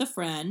weekend with a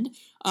friend.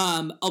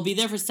 I'll be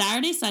there for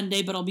Saturday,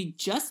 Sunday, but I'll be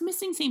just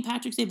missing St.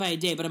 Patrick's Day by a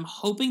day, but I'm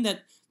hoping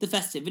that the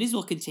festivities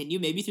will continue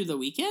maybe through the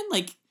weekend.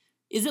 Like,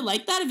 is it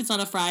like that? If it's on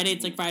a Friday,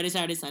 it's like Friday,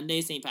 Saturday,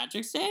 Sunday, St.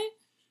 Patrick's Day?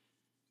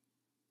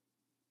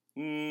 I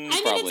mean,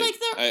 it's like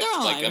they're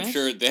all like, Irish. I'm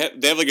sure they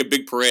have like a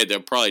big parade.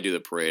 They'll probably do the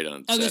parade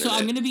on Saturday. Okay, so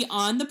I'm going to be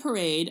on the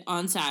parade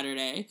on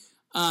Saturday,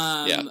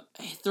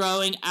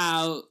 throwing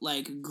out,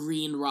 like,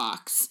 green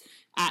rocks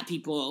at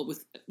people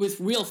with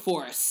real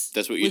force.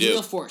 That's what you with do. With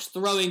real force,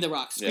 throwing the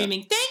rocks,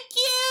 screaming, "Thank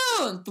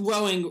you!" and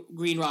throwing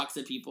green rocks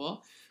at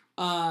people.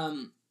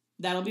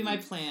 That'll be my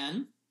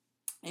plan.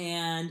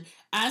 And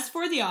as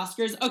for the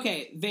Oscars,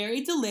 okay,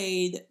 very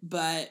delayed,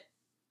 but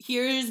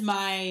here's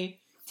my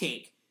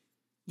take.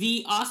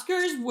 The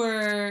Oscars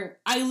were,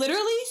 I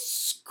literally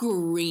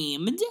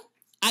screamed.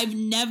 I've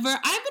been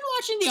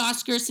watching the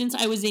Oscars since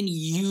I was in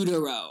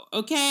utero,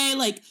 okay?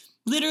 Like,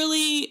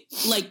 literally,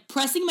 like,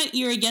 pressing my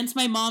ear against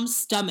my mom's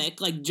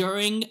stomach, like,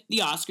 during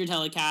the Oscar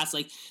telecast,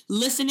 like,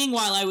 listening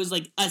while I was,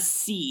 like, a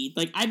seed.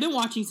 Like, I've been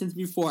watching since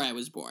before I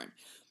was born.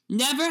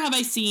 Never have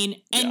I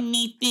seen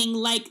anything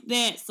like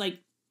this. Like,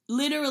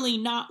 literally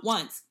not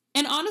once.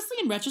 And honestly,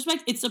 in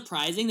retrospect, it's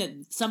surprising that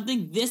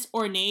something this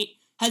ornate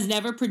has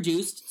never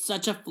produced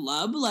such a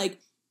flub.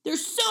 Like,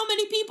 there's so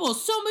many people,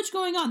 so much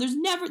going on. This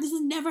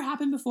has never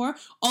happened before.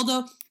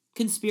 Although,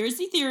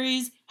 conspiracy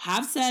theories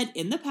have said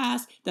in the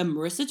past that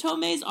Marissa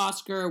Tomei's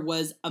Oscar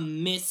was a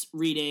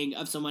misreading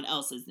of someone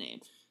else's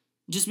name.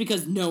 Just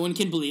because no one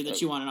can believe that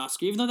she won an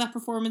Oscar, even though that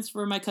performance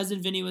for My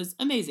Cousin Vinny was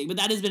amazing. But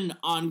that has been an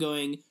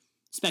ongoing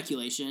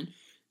speculation.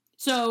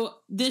 So,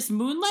 this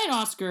Moonlight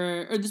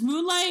Oscar, or this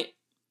Moonlight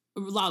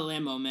La La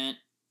Land moment,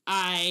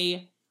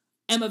 I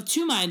am of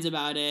two minds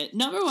about it.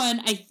 Number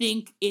one, I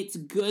think it's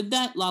good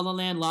that La La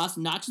Land lost,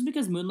 not just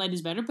because Moonlight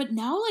is better, but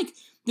now, like,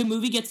 the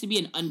movie gets to be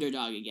an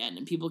underdog again,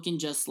 and people can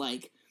just,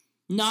 like,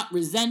 not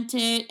resent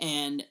it,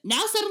 and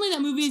now suddenly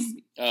that movie's,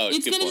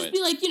 it's gonna just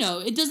be like, you know,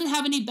 it doesn't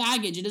have any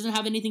baggage, it doesn't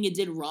have anything it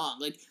did wrong.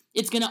 Like,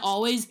 it's gonna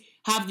always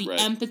have the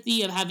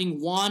empathy of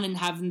having won and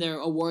having their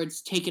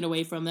awards taken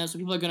away from them, so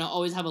people are gonna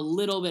always have a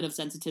little bit of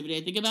sensitivity,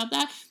 I think, about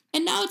that.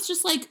 And now it's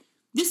just, like,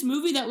 this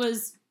movie that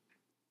was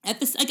at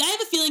this, like, I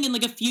have a feeling in,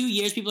 like, a few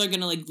years people are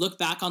gonna, like, look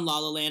back on La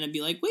La Land and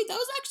be like, wait, that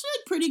was actually,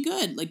 like, pretty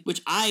good, like,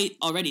 which I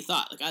already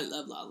thought. Like, I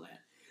love La La Land.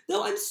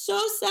 Though I'm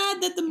so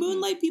sad that the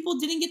Moonlight people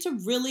didn't get to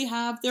really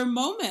have their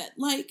moment.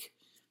 Like,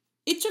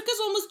 it took us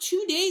almost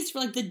 2 days for,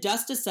 like, the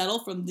dust to settle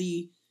from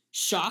the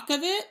shock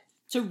of it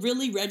to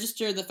really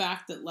register the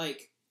fact that,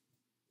 like,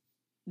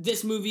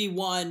 this movie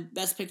won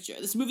Best Picture.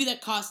 This movie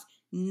that cost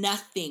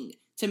nothing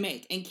to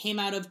make and came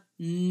out of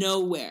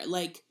nowhere.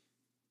 Like,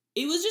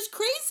 it was just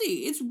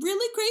crazy. It's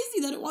really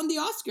crazy that it won the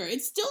Oscar.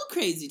 It's still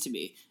crazy to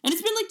me. And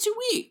it's been, like, 2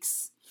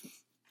 weeks.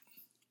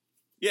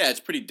 Yeah, it's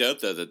pretty dope,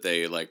 though, that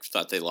they, like,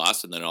 thought they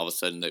lost and then all of a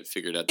sudden they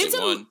figured out they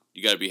won.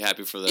 You gotta be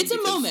happy for them. It's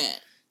a moment.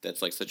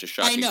 That's, like, such a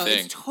shocking thing. I know,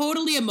 it's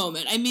totally a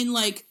moment. I mean,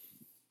 like,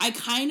 I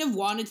kind of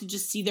wanted to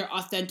just see their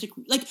authentic...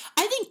 Like,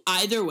 I think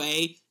either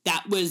way,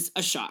 that was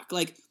a shock.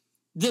 Like,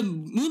 the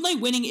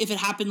Moonlight winning, if it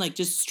happened, like,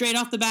 just straight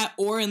off the bat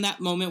or in that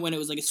moment when it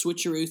was, like, a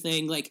switcheroo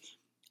thing, like,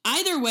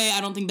 either way,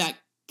 I don't think that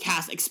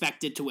cast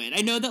expected to win.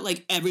 I know that,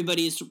 like,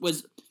 everybody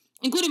was,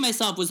 including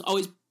myself, was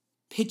always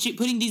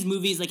putting these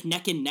movies, like,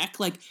 neck and neck.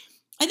 Like,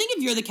 I think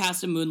if you're the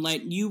cast of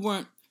Moonlight, you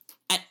weren't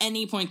at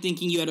any point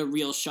thinking you had a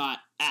real shot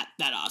at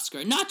that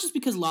Oscar. Not just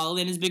because La La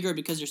Land is bigger,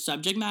 because your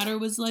subject matter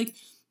was, like,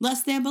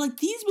 less than, but, like,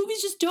 these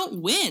movies just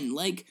don't win.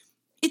 Like,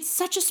 it's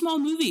such a small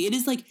movie. It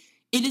is like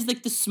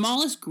the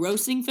smallest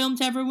grossing film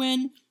to ever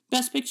win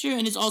Best Picture,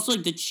 and it's also,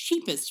 like, the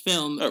cheapest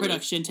film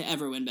production to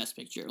ever win Best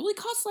Picture. It only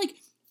costs, like,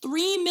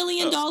 $3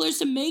 million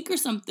to make or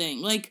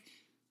something. Like,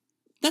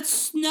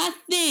 that's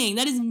nothing.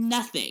 That is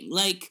nothing.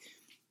 Like,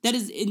 that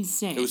is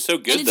insane. It was so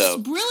good, though.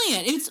 It's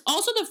brilliant. It's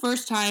also the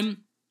first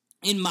time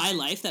in my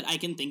life that I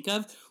can think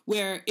of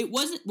where it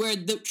wasn't, where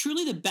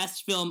truly the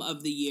best film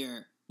of the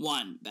year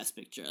won Best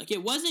Picture. Like,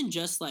 it wasn't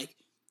just, like,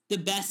 the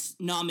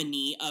best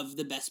nominee of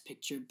the Best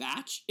Picture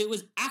batch. It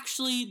was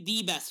actually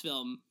the best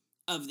film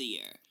of the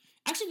year.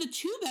 Actually, the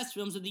two best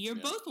films of the year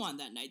both won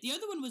that night. The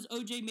other one was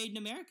O.J. Made in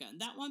America,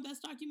 and that won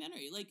Best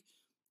Documentary. Like,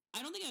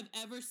 I don't think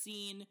I've ever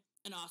seen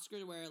an Oscar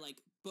where, like,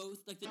 both,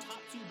 like, the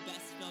top two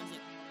best films that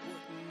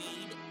were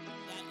made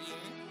that year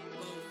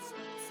both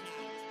snapped.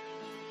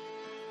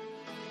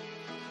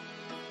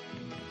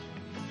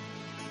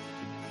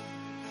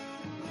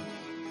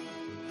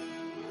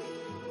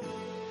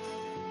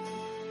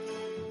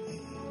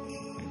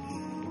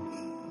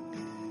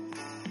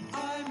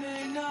 I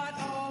may not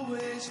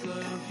always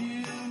love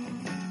you,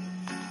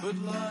 but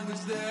long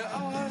as there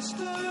are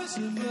stars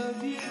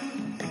above you,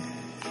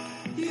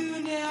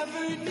 you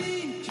never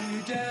need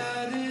to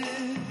doubt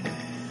it.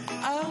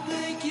 I'll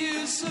make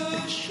you so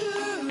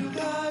sure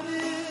about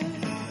it.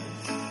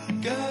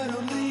 God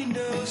only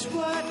knows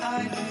what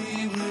I'd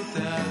be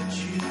without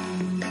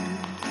you.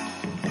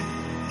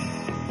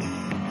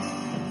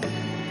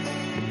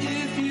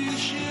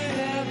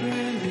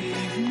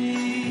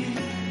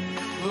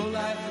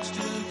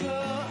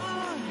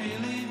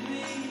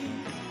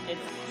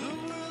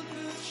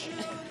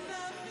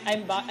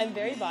 I'm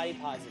very body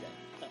positive.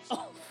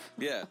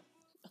 Yeah.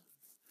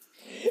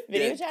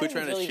 Video Yeah, chatting quit is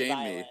trying to really shame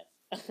me.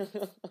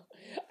 violent.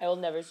 I will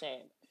never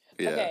shame.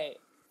 Yeah. Okay,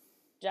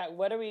 Jack,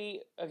 what do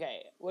we make of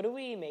this?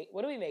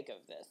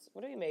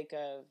 What do we make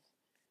of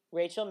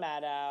Rachel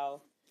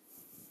Maddow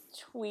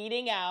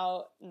tweeting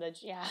out that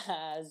she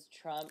has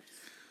Trump's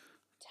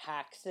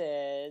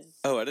taxes?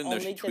 Oh, I didn't know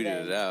she only to tweeted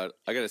then- it out.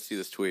 I got to see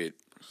this tweet.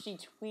 She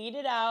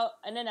tweeted out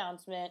an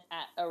announcement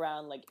at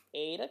around like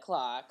 8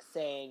 o'clock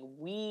saying,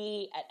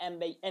 we at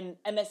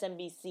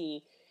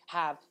MSNBC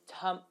have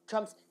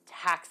Trump's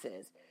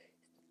taxes.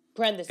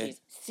 Parentheses,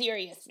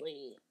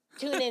 seriously.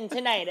 Tune in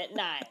tonight at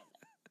 9.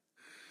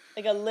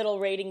 Like a little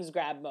ratings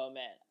grab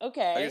moment.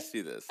 Okay. I gotta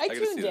see this. I gotta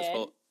see tuned this. in.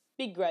 Hold-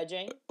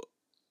 Begrudging.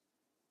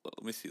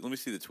 Let me see. Let me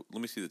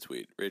see the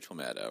tweet. Rachel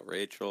Maddow.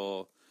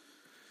 Rachel.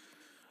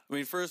 I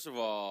mean, first of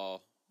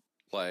all,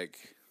 like,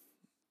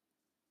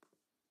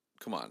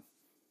 come on.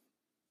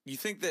 You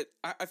think that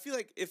I feel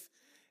like if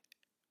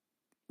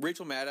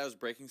Rachel Maddow's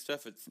breaking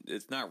stuff,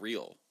 it's not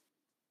real.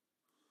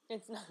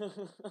 It's not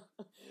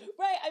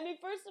right. I mean,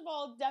 first of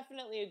all,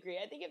 definitely agree.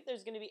 I think if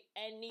there's going to be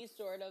any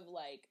sort of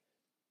like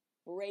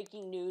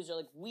breaking news or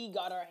like we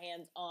got our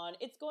hands on,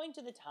 it's going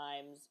to the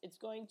Times. It's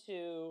going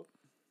to,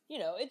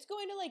 it's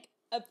going to like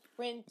a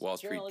print Wall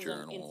Street journalism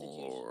Journal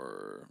institution.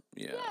 or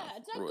Yeah,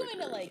 it's not Reuters going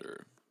to like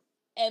or...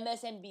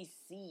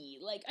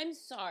 MSNBC. Like, I'm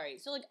sorry.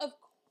 So like, of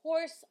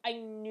course, I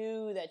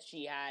knew that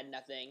she had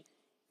nothing,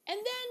 and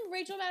then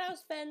Rachel Maddow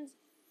spends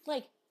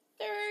like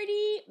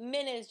 30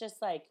 minutes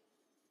just like,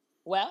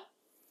 well,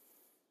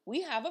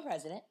 we have a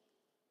president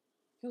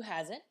who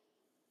hasn't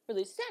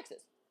released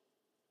taxes.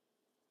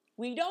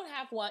 We don't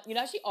have one. You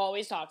know, she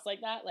always talks like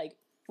that. Like,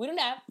 we don't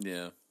have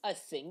a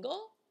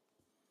single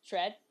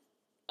shred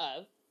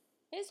of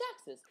his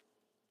taxes.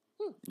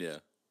 Yeah.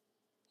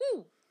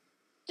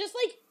 Just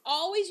like,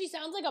 always she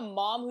sounds like a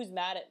mom who's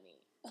mad at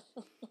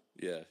me.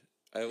 Yeah.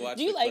 I watched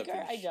Do you the like clip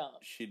her? and I don't.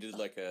 She did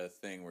like a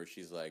thing where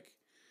she's like,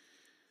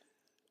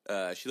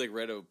 she like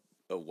read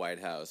a White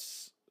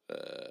House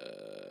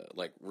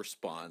like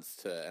response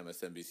to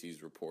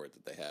MSNBC's report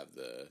that they have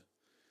the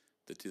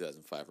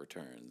 2005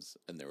 returns,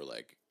 and they were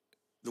like,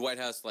 the White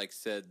House like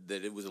said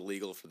that it was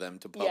illegal for them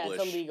to publish. Yeah,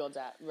 it's illegal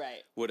to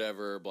right.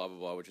 Whatever, blah blah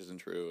blah, which isn't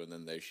true. And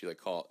then she like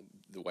called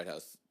the White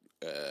House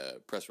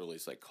press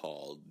release like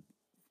called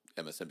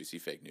MSNBC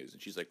fake news,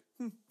 and she's like,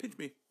 pinch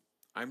me,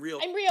 I'm real.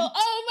 I'm real.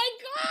 Oh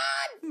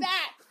my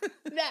god,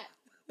 that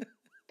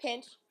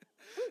pinch.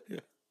 Yeah.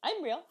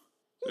 I'm real.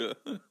 Yeah.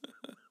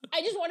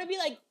 I just want to be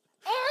like,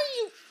 are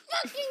you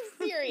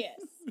fucking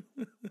serious?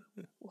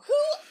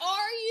 Who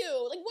are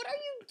you? Like, what are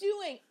you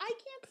doing? I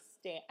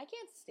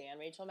can't stand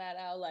Rachel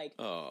Maddow. Like,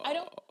 Oh.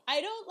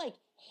 I don't like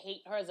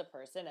hate her as a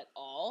person at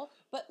all,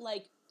 but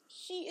like,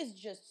 she is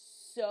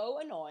just so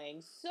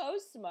annoying, so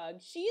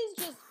smug. She is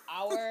just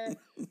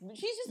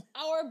she's just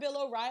our Bill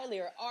O'Reilly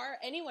or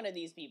any one of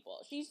these people.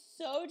 She's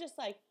so just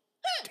like,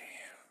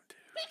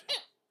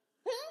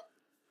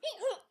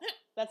 Damn,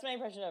 that's my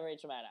impression of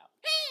Rachel Maddow.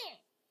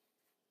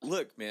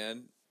 Look,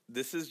 man,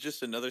 this is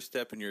just another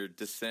step in your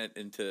descent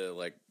into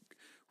like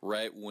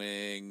right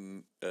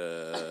wing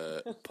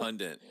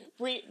pundit.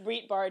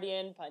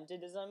 Breitbardian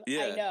punditism.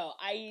 Yeah. I know.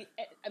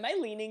 Am I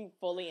leaning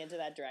fully into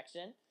that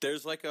direction?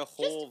 There's like a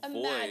whole Just void.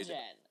 imagine.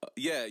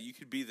 Yeah, you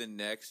could be the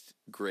next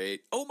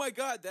great. Oh my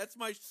God, that's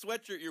my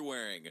sweatshirt you're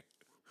wearing.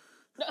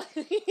 No,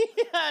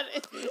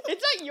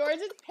 it's not yours.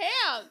 It's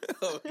Pam's.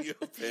 Oh, you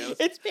have Pam's.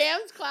 It's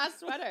Pam's class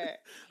sweater.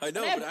 I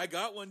know, and I but I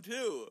got one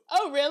too.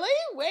 Oh, really?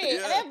 Wait,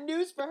 Yeah. I have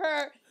news for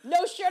her.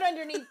 No shirt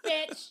underneath,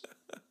 bitch.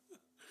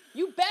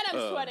 You bet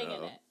I'm sweating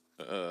in it.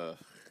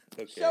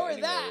 Okay, Show her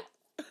anyway.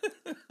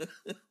 that.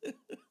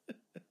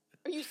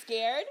 Are you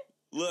scared?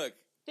 Look,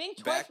 Think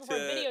twice back before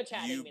video to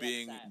chatting you me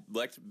being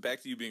next time.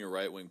 back to you being a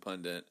right wing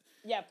pundit.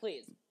 Yeah,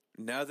 please.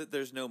 Now that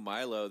there's no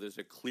Milo, there's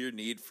a clear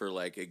need for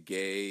like a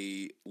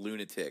gay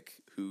lunatic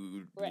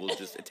who Right. will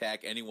just attack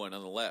anyone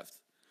on the left.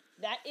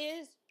 That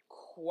is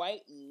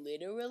quite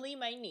literally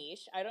my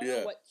niche. I don't Yeah.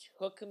 know what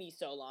took me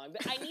so long,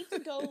 but I need to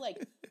go like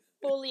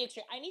fully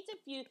extreme. I need to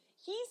feel.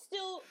 He's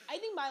still. I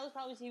think Milo's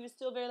probably he was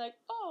still very like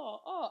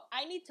oh.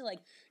 I need to like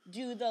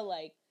do the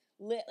like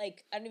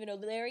like I don't even know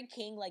Larry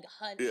King like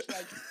hunch Yeah.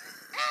 like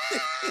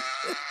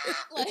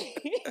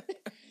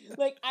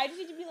like I just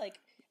need to be like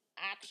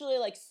actually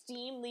like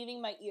steam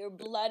leaving my ear,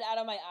 blood out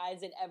of my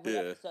eyes in every Yeah.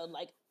 episode.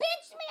 Like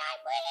pinch me, I'm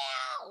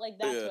real. Like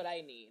that's Yeah. what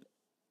I need.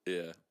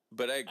 Yeah,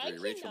 but I agree.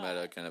 I Rachel cannot.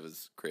 Maddow kind of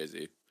is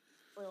crazy.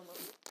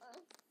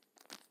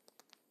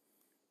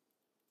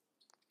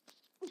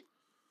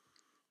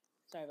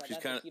 Sorry about She's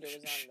that. kinda- The heater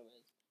was sh-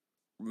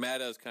 on.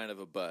 Maddow's kind of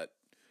a butt.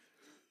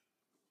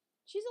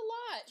 She's a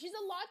lot. She's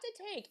a lot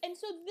to take. And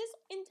so this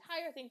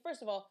entire thing,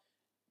 first of all,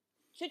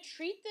 to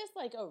treat this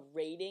like a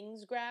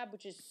ratings grab,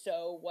 which is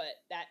so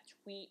what that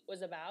tweet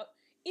was about,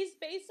 is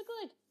basically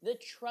like the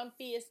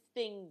Trumpiest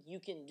thing you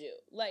can do.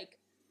 Like,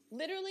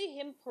 literally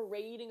him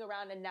parading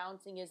around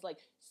announcing his like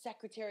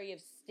Secretary of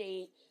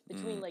State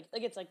between like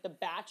it's like The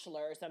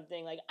Bachelor or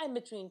something. Like, I'm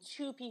between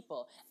two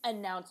people.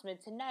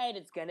 Announcement tonight.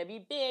 It's gonna be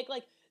big.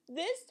 Like,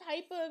 this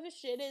type of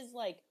shit is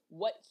like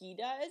what he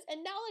does,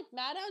 and now like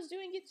Maddow's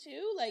doing it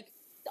too. Like,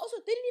 also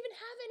they didn't even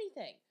have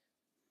anything.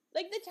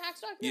 Like the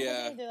tax document,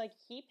 wasn't, they're like,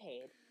 he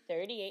paid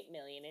 $38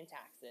 million in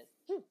taxes.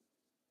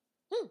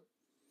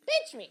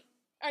 Pitch me.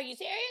 Are you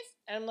serious?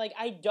 And I'm like,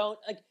 I don't,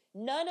 like,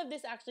 none of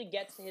this actually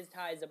gets to his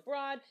ties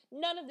abroad.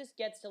 None of this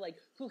gets to, like,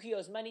 who he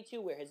owes money to,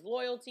 where his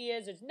loyalty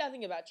is. There's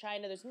nothing about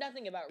China. There's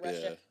nothing about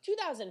Russia.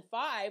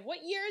 2005,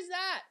 what year is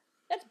that?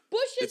 That's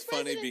Bush's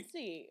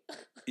presidency.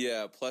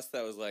 Yeah, plus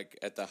that was, like,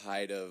 at the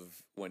height of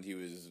when he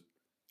was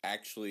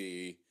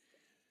actually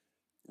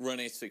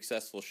running a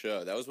successful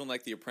show. That was when,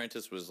 like, The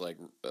Apprentice was, like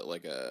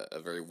a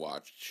very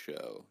watched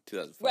show.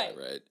 2005,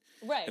 right?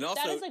 Right. And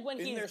also, that is, like, when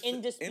he's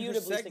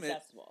indisputably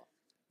successful.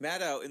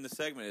 Maddow in the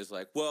segment is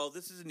like, well,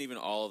 this isn't even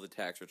all of the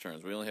tax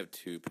returns. We only have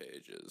 2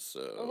 pages,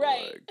 so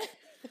right. Like,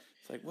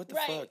 it's like, what the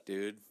fuck,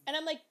 dude? And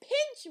I'm like,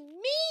 pinch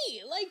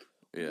me, like,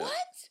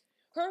 what?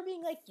 Her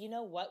being like, you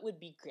know what would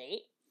be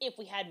great if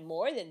we had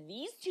more than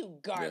these 2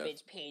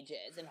 garbage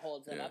pages, and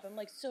holds them up. I'm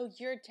like, so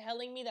you're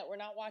telling me that we're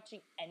not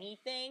watching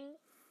anything?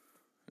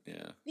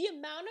 Yeah. The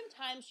amount of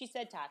times she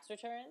said tax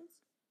returns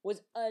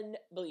was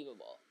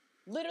unbelievable.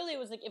 Literally, it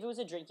was like if it was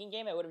a drinking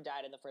game, I would have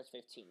died in the first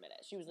 15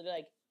 minutes. She was literally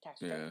like,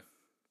 tax return. Yeah.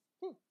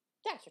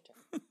 Tax return.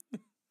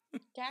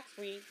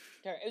 Tax-free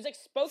return. It was like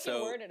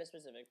spoken word at a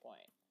specific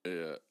point.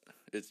 Yeah,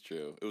 it's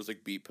true. It was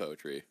like beat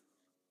poetry.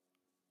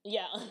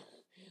 Yeah.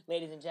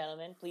 Ladies and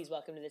gentlemen, please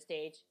welcome to the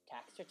stage,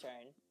 tax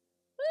return.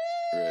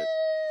 Woo!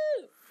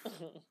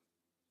 Right.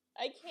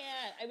 I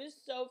can't. I was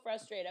so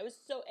frustrated. I was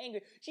so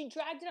angry. She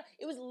dragged it out.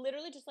 It was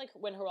literally just like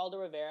when Geraldo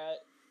Rivera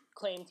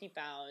claimed he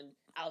found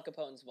Al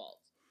Capone's vault.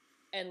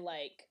 And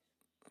like,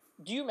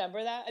 do you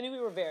remember that? I mean, we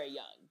were very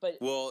young, but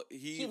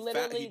he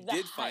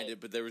did find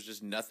it, but there was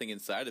just nothing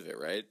inside of it,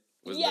 right?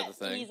 Wasn't that the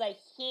thing? And he's like,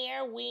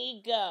 here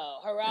we go.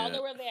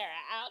 Geraldo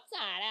Rivera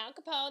outside Al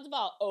Capone's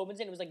vault.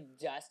 Opens it, and it was like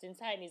dust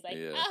inside, and he's like,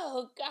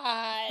 oh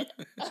God.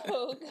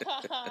 Oh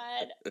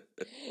God.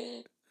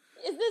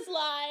 Is this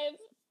live?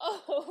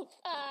 Oh,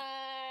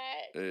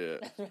 God. Yeah.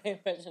 That's my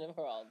impression of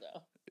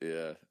Geraldo.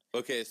 Yeah.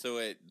 Okay, so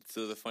wait.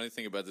 So the funny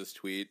thing about this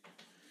tweet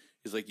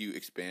is like you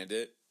expand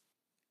it,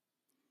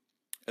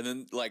 and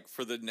then like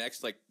for the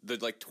next like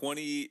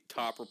 20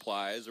 top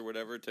replies or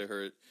whatever to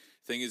her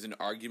thing is an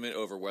argument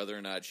over whether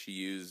or not she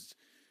used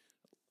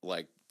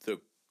like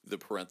the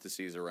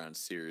parentheses around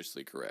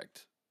seriously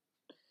correct.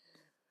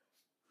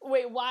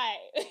 Wait, why?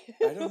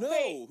 I don't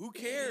know. Who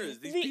cares?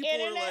 These people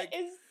are like,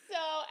 is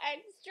so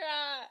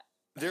extra.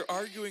 They're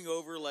arguing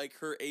over like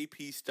her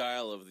AP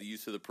style of the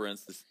use of the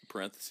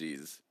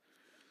parentheses.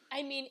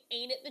 I mean,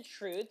 ain't it the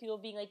truth? People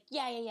being like,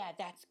 yeah,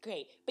 that's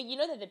great. But you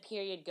know that the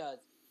period goes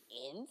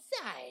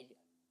inside,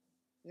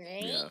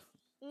 right? Yeah,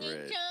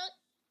 right.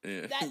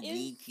 Yeah.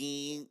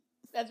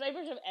 That's my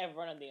version of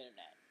everyone on the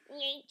internet.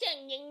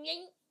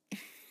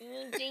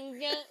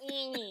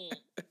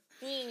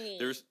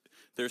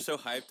 They're so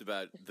hyped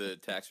about the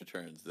tax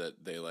returns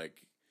that they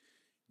like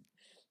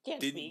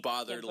didn't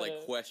bother to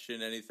like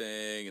question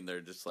anything, and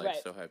they're just like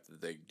so hyped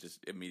that they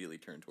just immediately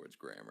turn towards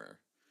grammar.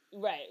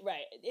 Right.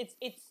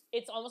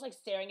 It's almost like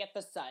staring at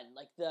the sun.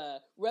 Like the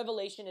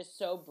revelation is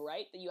so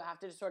bright that you have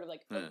to just sort of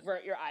like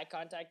avert your eye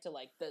contact to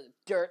like the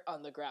dirt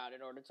on the ground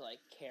in order to like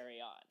carry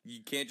on.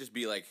 You can't just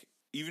be like,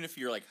 even if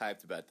you're like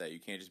hyped about that, you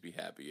can't just be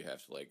happy. You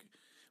have to like,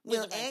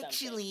 well,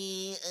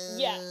 actually,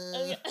 yeah,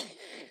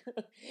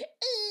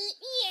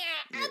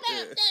 how about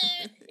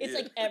that? It's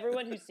like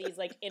everyone who sees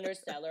like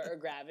Interstellar or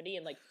Gravity,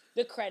 and like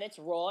the credits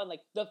roll, and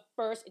like the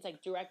first, it's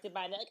like directed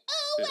by, and they're like,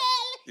 oh well,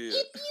 if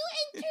you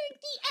entered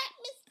the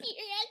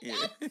atmosphere at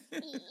that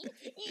speed,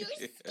 your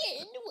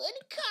skin would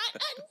caught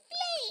on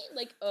flame.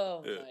 Like,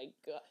 oh my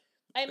god.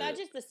 I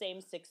imagine it's the same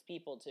 6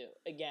 people too,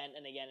 again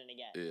and again and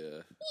again.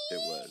 Yeah,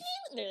 it was.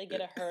 They like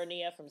get a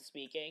hernia from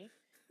speaking.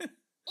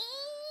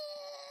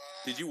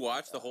 Did you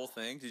watch the whole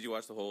thing? Did you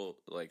watch the whole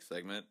like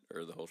segment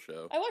or the whole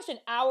show? I watched an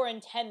hour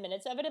and 10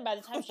 minutes of it, and by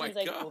the time she was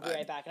like, "We'll be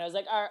right back," and I was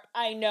like,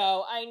 "I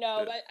know,"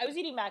 but I was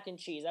eating mac and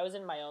cheese. I was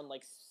in my own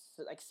like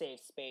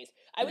safe space.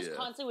 I was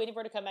constantly waiting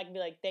for her to come back and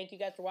be like, "Thank you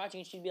guys for watching,"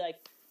 and she'd be like,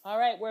 "All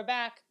right, we're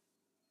back,"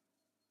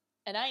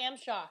 and I am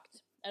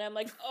shocked. And I'm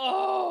like,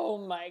 oh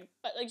my,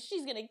 but like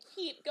she's gonna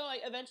keep going.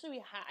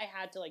 Eventually, I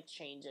had to like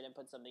change it and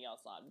put something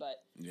else on.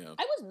 But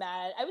I was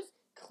mad. I was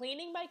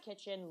cleaning my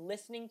kitchen,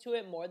 listening to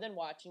it more than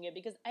watching it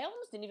because I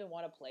almost didn't even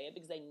want to play it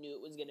because I knew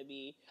it was gonna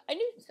be.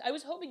 I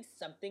was hoping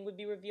something would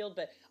be revealed,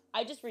 but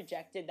I just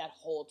rejected that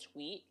whole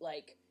tweet.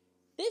 Like,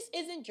 this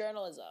isn't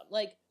journalism.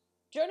 Like,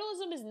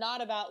 journalism is not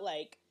about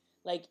like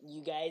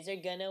you guys are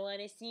gonna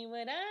want to see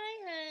what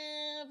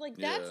I have. Like,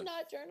 that's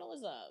not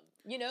journalism.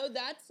 You know,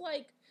 that's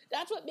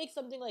what makes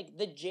something like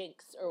The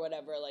Jinx or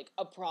whatever, like,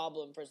 a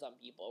problem for some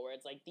people, where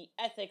it's, like, the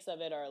ethics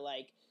of it are,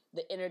 like,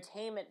 the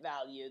entertainment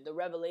value, the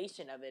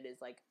revelation of it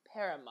is, like,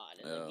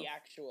 paramount, and, like, the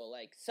actual,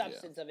 like,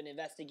 substance of an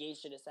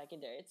investigation is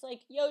secondary. It's,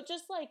 like, yo,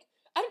 just, like,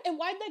 and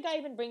why did that guy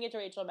even bring it to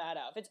Rachel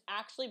Maddow? If it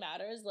actually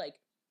matters, like,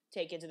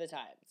 take it to the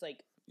Times.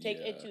 Like, take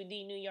it to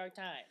the New York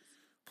Times.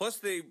 Plus,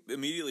 they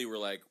immediately were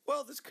like,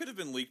 well, this could have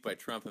been leaked by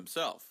Trump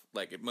himself.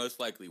 Like, it most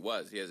likely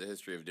was. He has a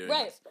history of doing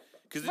this.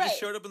 Because it just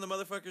showed up in the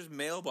motherfucker's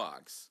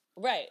mailbox.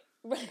 Right.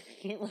 Right.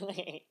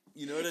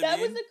 You know what I mean? That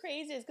was the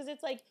craziest, because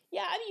it's like,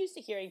 yeah, I'm used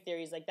to hearing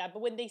theories like that,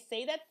 but when they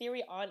say that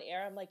theory on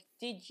air, I'm like,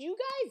 did you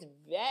guys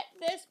vet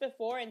this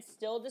before and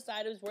still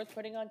decide it was worth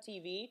putting on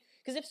TV?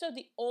 Because if so,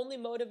 the only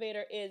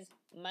motivator is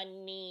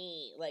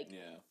money. Like,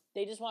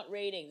 they just want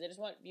ratings. They just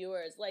want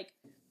viewers. Like,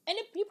 and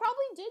he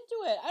probably did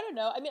do it. I don't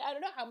know. I mean, I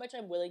don't know how much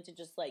I'm willing to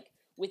just, like,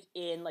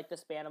 within, like, the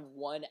span of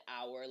 1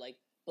 hour, like,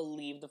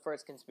 believe the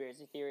first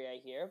conspiracy theory I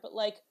hear, but,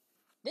 like,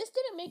 this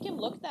didn't make him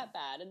look that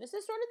bad, and this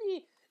is sort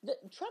of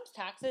Trump's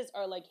taxes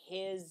are like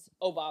his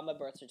Obama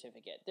birth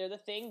certificate. They're the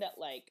thing that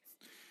like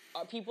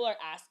people are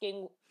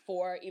asking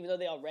for, even though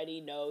they already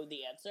know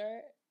the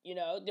answer. You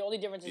know, the only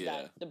difference is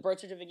that the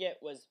birth certificate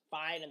was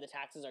fine and the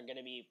taxes are going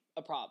to be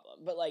a problem.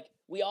 But like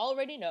we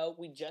already know,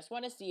 we just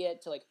want to see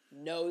it to like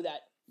know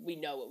that we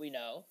know what we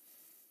know.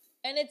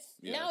 And it's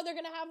now they're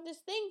going to have this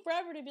thing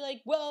forever to be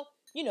like, well,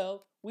 you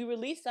know, we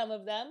released some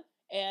of them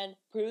and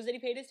proves that he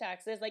paid his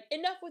taxes. Like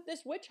enough with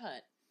this witch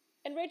hunt.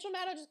 And Rachel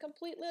Maddow just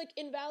completely, like,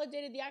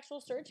 invalidated the actual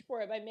search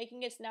for it by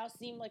making it now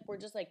seem like we're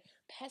just, like,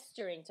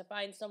 pestering to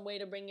find some way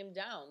to bring him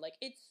down. Like,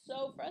 it's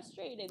so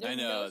frustrating. There's I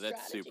know, no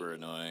that's strategy. super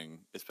annoying.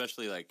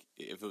 Especially, like,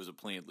 if it was a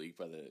plain leak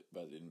by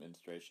the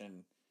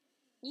administration.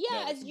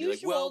 Yeah, as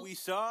usual. Like, well, we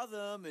saw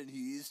them, and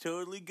he's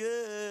totally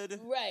good.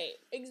 Right,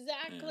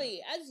 exactly.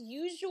 Yeah. As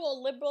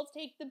usual, liberals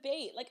take the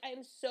bait. Like,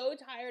 I'm so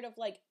tired of,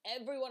 like,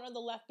 everyone on the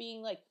left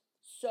being, like,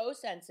 so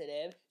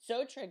sensitive,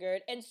 so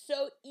triggered, and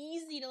so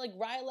easy to like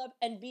rile up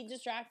and be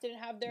distracted and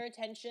have their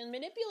attention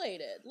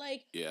manipulated.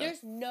 Like,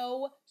 there's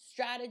no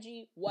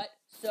strategy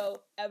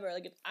whatsoever.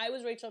 Like, if I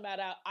was Rachel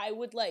Maddow, I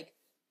would like,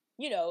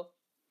 you know,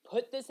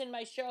 put this in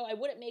my show. I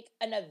wouldn't make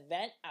an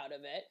event out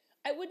of it.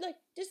 I would like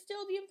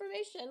distill the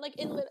information, like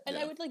and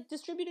I would like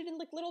distribute it in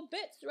like little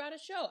bits throughout a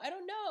show. I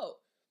don't know,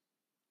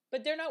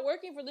 but they're not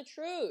working for the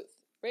truth.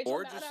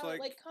 Rachel Maddow,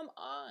 like, come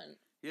on.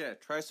 Yeah,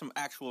 try some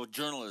actual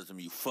journalism,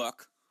 you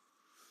fuck.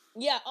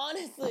 Yeah,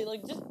 honestly,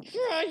 like, just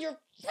try your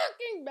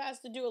fucking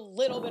best to do a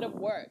little bit of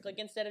work. Like,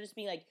 instead of just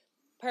being like,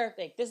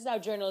 perfect, this is how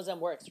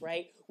journalism works,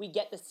 right? We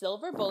get the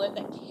silver bullet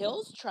that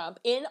kills Trump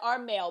in our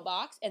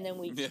mailbox, and then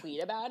we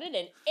tweet about it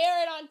and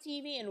air it on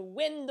TV and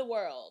win the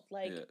world.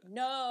 Like,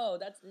 no,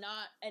 that's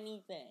not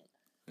anything.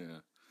 Yeah.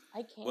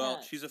 I can't.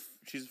 Well, she's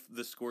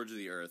the scourge of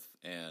the earth,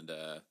 and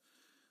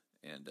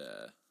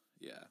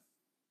yeah.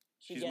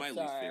 She's my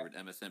least favorite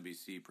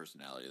MSNBC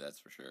personality,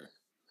 that's for sure.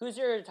 Who's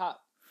your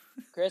top?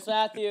 Chris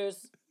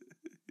Matthews.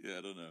 Yeah,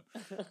 I don't know.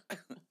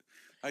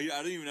 I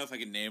don't even know if I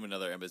can name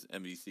another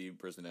MSNBC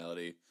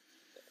personality.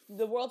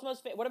 The world's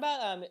most what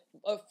about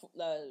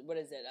what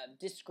is it?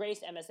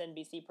 Disgraced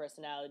MSNBC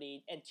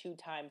personality and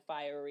 2-time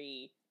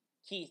fiery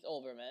Keith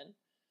Olbermann.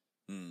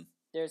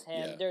 There's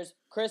him. Yeah. There's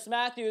Chris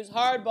Matthews,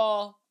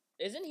 hardball.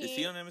 Isn't he? Is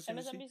he on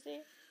MSNBC?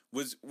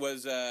 Was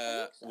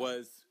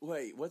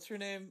wait, what's her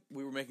name?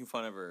 We were making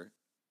fun of her.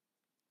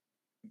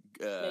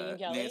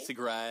 Nancy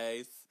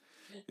Grace.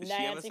 Is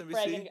Nancy she on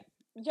MSNBC?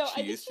 Yo, I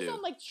think she's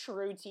on like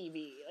True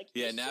TV. Like,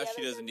 yeah, now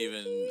she doesn't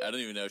even. I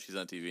don't even know if she's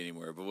on TV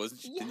anymore. But wasn't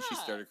she? Didn't she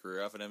start her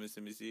career off at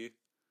MSNBC?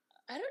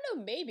 I don't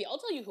know. Maybe I'll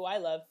tell you who I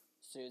love: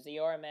 Susie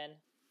Orman.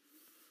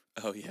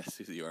 Oh yeah,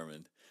 Susie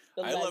Orman.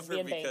 I love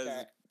her because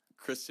banker.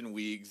 Kristen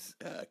Wiig's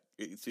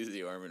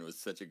Susie Orman was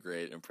such a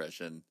great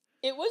impression.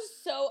 It was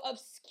so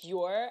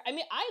obscure. I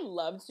mean, I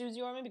loved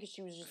Susie Orman because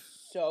she was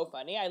just so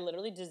funny. I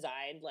literally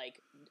designed,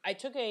 like, I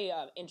took a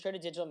intro to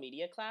digital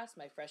media class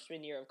my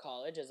freshman year of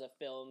college as a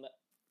film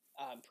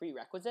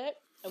prerequisite,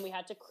 and we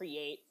had to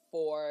create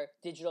 4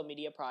 digital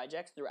media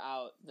projects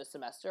throughout the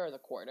semester or the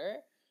quarter,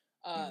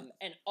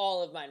 and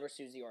all of mine were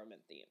Susie Orman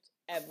themed.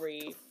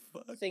 Every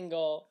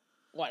single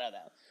one of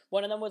them.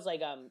 One of them was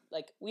like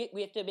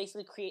we have to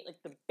basically create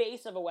like the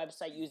base of a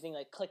website using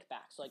like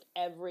clickbacks. So like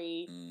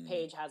every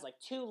page has like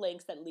 2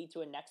 links that lead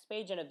to a next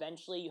page, and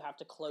eventually you have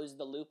to close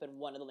the loop, and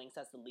one of the links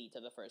has to lead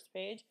to the first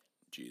page.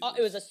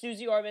 It was a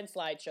Susie Orman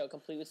slideshow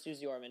complete with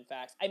Susie Orman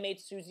facts. I made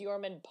Susie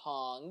Orman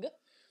Pong,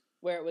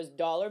 where it was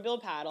dollar bill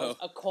paddles,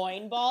 a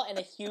coin ball, and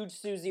a huge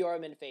Susie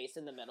Orman face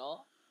in the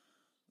middle.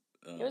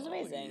 It was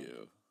amazing.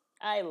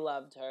 I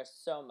loved her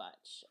so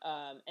much.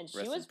 And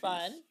she was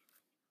fun.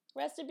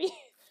 Rest in peace.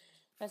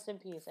 Rest in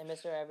peace. I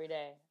miss her every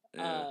day.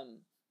 Yeah.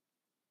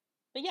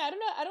 But yeah, I don't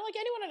know. I don't like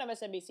anyone on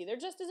MSNBC. They're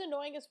just as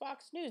annoying as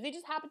Fox News. They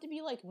just happen to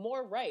be like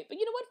more right. But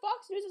you know what?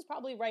 Fox News is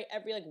probably right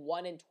every like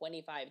 1 in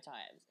 25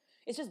 times.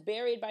 It's just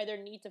buried by their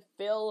need to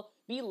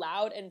be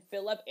loud and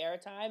fill up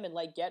airtime and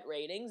like get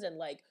ratings, and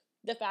like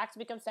the facts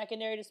become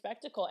secondary to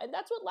spectacle. And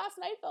that's what last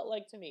night felt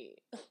like to me.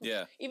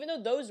 Yeah. Even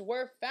though those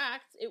were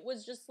facts, it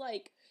was just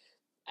like,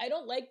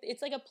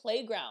 it's like a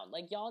playground.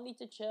 Like, y'all need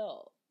to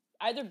chill.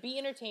 Either be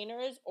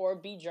entertainers or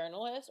be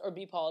journalists or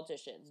be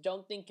politicians.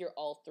 Don't think you're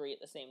all 3 at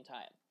the same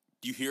time.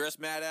 Do you hear us,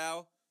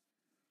 Maddow?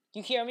 Do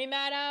you hear me,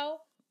 Maddow?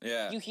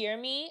 Yeah. You hear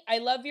me? I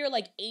love your,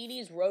 like,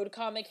 80s road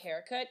comic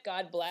haircut,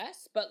 God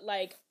bless, but,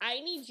 like, I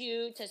need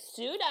you to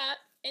suit up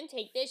and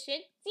take this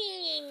shit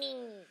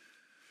seriously.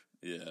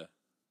 Yeah.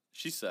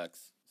 She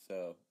sucks.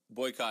 So,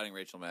 boycotting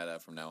Rachel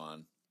Maddow from now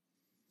on.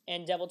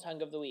 And Devil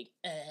Tongue of the Week.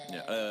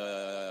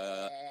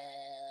 Yeah.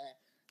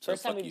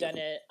 First So time fuck we've you. done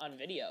it on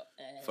video.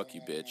 Fuck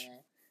you, bitch.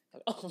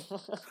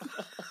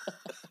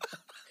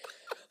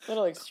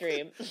 Little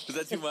extreme. Is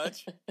that too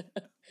much?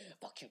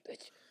 Fuck you,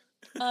 bitch.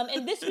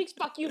 And this week's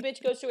Fuck You,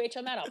 Bitch goes to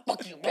Rachel Maddow.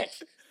 Fuck you,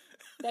 bitch.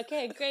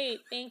 Okay, great.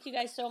 Thank you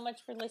guys so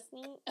much for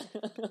listening.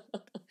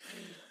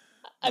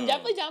 I'm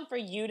definitely down for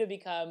you to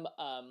become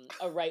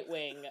a right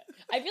wing.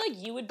 I feel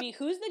like you would be.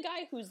 Who's the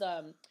guy who's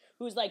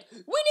like, we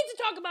need to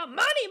talk about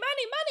money,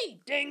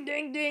 ding,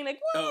 ding, ding, like,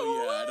 woo,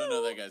 Oh yeah, I don't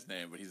know woo." that guy's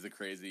name, but he's the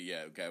crazy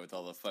guy with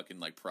all the fucking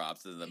like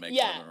props that make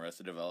Yeah. fun of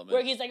Arrested Development.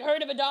 Where he's like,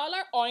 heard of a dollar,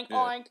 oink, Yeah.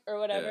 oink, or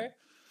whatever.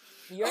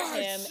 You're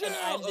him, and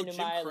I'm the new Jim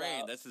Milo.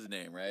 Crane, that's his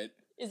name, right?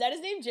 Is that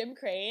his name, Jim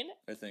Crane?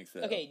 I think so.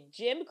 Okay,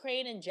 Jim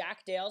Crane and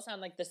Jack Dale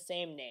sound like the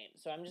same name,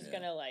 so I'm just Yeah.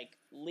 gonna like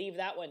leave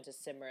that one to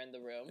simmer in the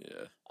room.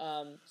 Yeah.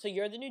 So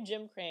you're the new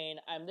Jim Crane,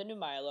 I'm the new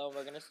Milo, and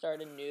we're gonna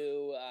start a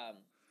new,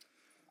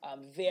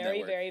 very,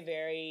 Network. very,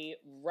 very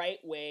right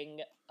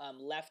wing,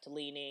 left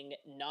leaning,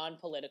 non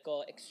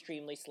political,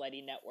 extremely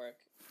slutty network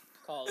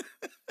called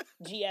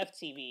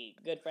GFTV,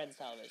 Good Friends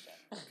Television.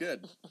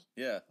 Good.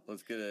 Yeah.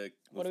 Let's get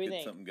What do we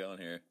think? something going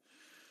here.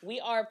 We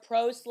are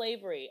pro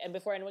slavery, and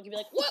before anyone can be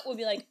like, "What?" we'll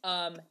be like,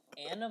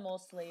 animal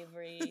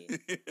slavery,"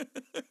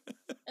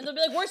 and they'll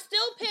be like, "We're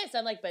still pissed."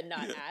 I'm like, "But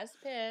not as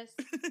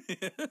pissed."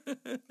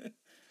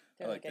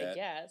 They're like I that.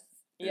 guess.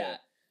 Yeah. Yeah.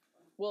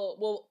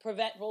 We'll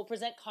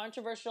present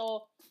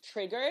controversial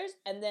triggers,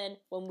 and then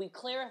when we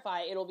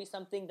clarify, it'll be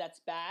something that's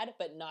bad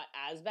but not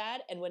as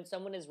bad. And when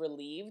someone is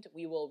relieved,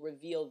 we will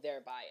reveal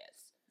their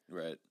bias.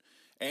 Right.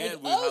 And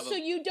Like, we'll oh, have so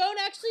you don't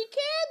actually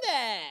care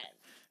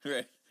then?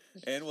 right.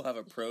 And we'll have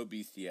a pro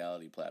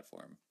bestiality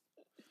platform.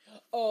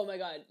 Oh my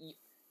god,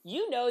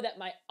 you know that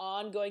my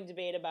ongoing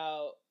debate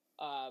about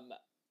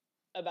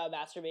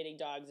masturbating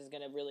dogs is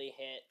gonna really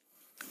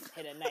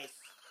hit a nice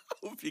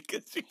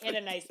Because you hit a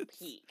think nice it's-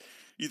 peak.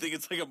 You think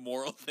it's like a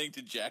moral thing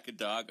to jack a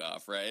dog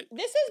off, right?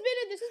 This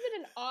has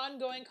been an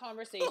ongoing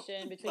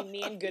conversation between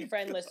me and good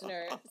friend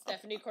listener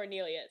Stephanie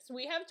Cornelius.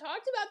 We have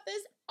talked about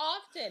this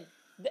often.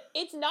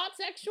 It's not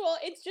sexual.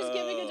 It's just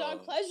giving a dog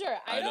Oh, pleasure.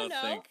 I don't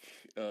know. think.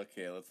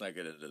 Okay, let's not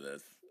get into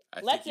this.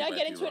 Let's think you not might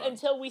get be into it wrong.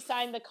 until we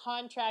sign the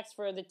contracts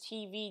for the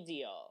TV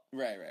deal.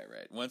 Right.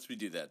 Once we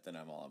do that, then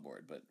I'm all on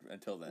board. But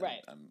until then, Right.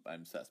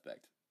 I'm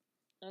suspect.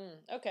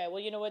 Okay, well,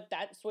 you know what?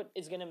 That's what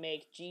is gonna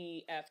make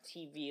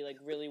GFTV like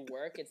really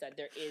work. It's that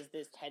there is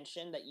this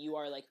tension that you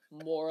are like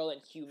moral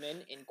and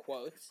human in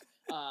quotes,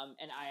 and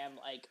I am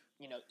like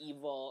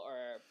evil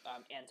or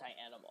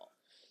anti-animal.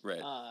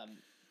 Right.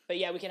 But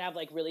yeah, we can have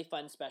like really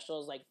fun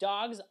specials like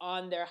dogs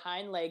on their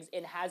hind legs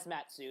in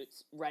hazmat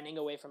suits running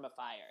away from a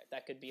fire.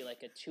 That could be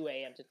like a 2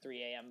 a.m. to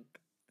 3 a.m.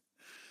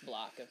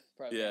 block of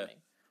programming.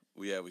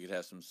 Yeah, we could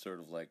have some sort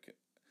of like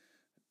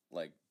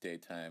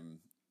daytime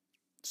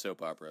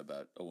soap opera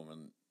about a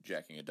woman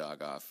jacking a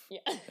dog off Yeah.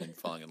 and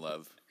falling in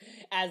love.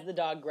 As the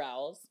dog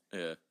growls,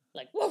 Yeah.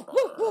 like woof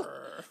woof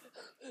woof.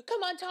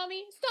 Come on,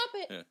 Tommy, stop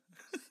it!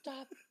 Yeah.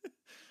 Stop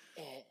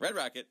it. Red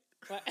Rocket.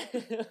 That's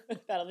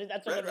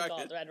what Red it's Rocket.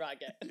 called, Red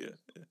Rocket. Yeah.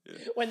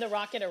 When the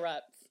rocket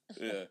erupts.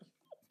 Yeah.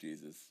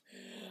 Jesus.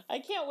 I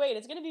can't wait.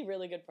 It's going to be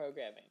really good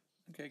programming.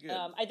 Okay, good.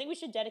 I think we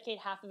should dedicate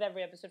half of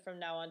every episode from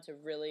now on to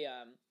really,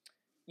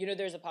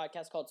 there's a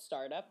podcast called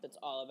Startup that's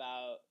all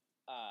about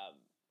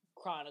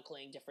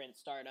chronicling different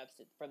startups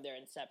from their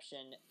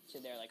inception to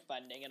their like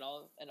funding and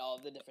all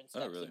of the different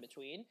steps really? in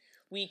between.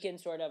 We can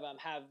sort of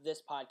have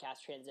this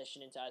podcast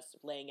transition into us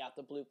laying out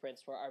the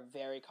blueprints for our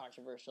very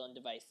controversial and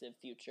divisive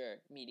future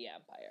media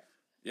empire.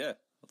 Yeah,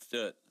 let's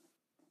do it.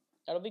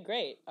 That'll be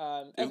great.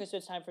 Okay, so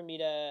it's time for me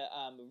to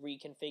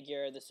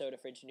reconfigure the Soda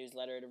Fridge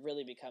newsletter to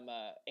really become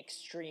a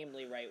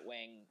extremely right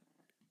wing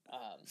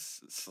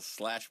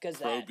Slash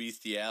Gazette. pro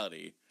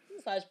bestiality.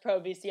 / pro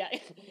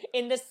bestiality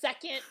in the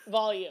second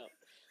volume.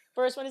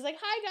 First one is like,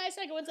 "Hi guys."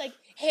 Second one's like,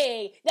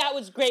 "Hey, that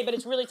was great, but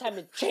it's really time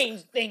to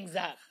change things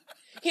up.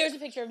 Here's a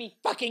picture of me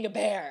fucking a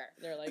bear."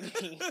 They're like,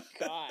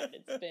 "God,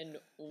 it's been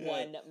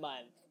 1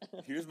 month."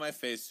 Here's my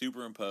face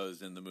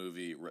superimposed in the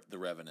movie The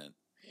Revenant.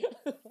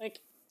 Like,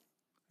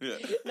 Yeah.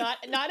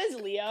 not as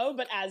Leo,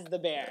 but as the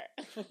bear.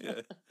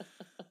 Yeah.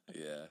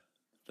 Yeah.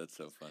 That's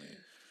so funny.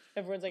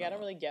 Everyone's like, I don't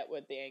really get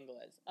what the angle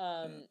is.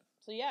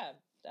 So yeah,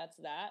 that's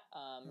that.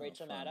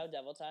 Rachel fun. Maddow,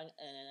 Devil Tongue.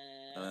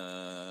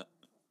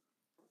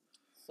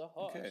 So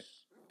hosh. Okay.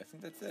 I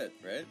think that's it,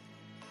 right?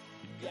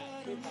 Yeah,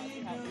 true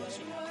positive happy knows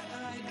ending. what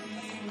I'd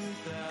be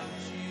without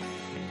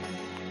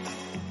you.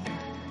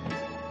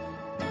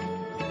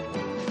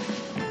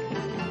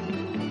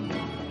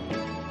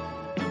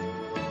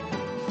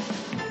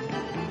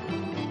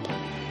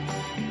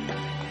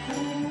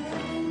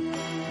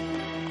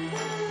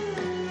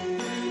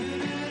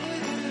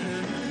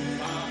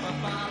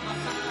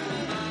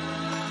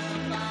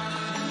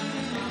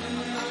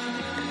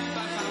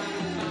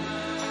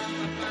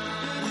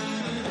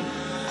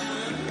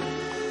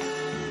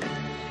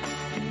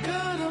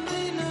 God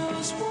only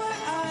knows what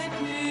I'd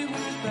be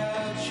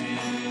without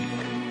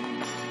you.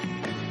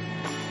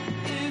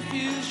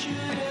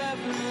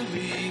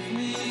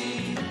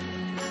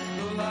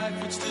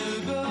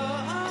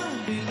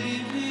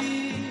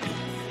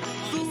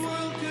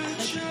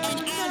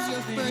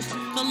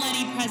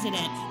 Slutty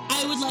President.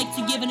 I would like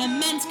to give an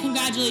immense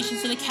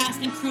congratulations to the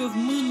cast and crew of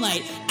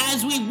Moonlight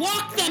as we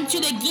walk them to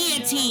the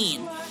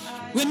guillotine.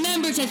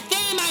 Remember to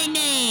say my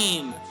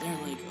name.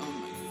 They're like, oh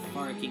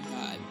my fucking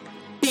god.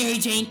 Barry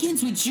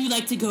Jenkins, would you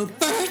like to go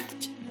first?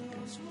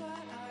 Just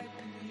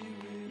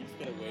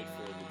gotta wait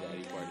for the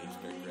daddy party to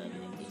start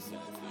grabbing up those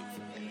Senate seats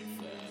and then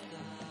it's a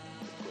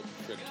quick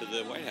trip to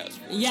the White House.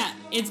 Yeah,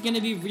 it's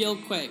gonna be real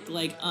quick.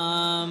 Like,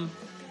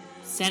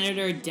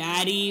 Senator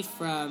Daddy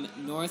from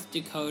North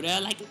Dakota,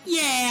 like,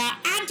 yeah,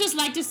 I'd just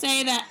like to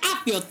say that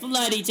I feel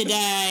slutty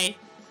today.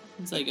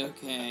 It's like,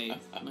 okay,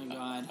 oh my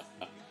god.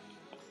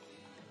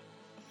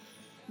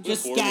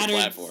 Just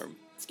scattered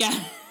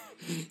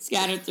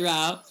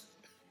throughout.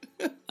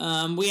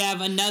 We have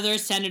another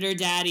Senator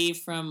Daddy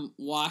from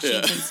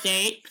Washington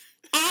State.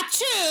 I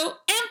too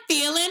am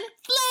feeling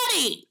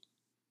slutty.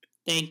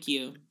 Thank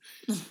you.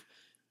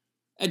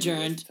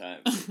 Adjourned.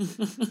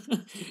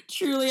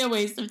 Truly a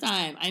waste of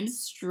time. I'm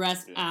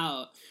stressed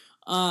out.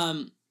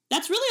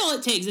 That's really all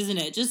it takes, isn't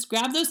it? Just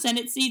grab those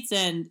Senate seats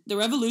and the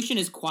revolution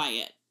is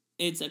quiet.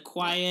 It's a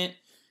quiet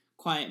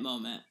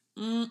moment.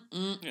 Yeah.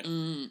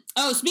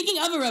 Oh,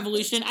 speaking of a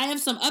revolution, I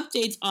have some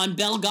updates on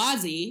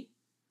Benghazi.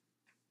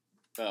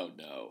 Oh,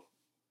 no.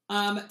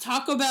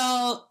 Taco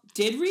Bell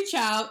did reach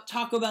out.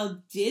 Taco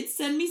Bell did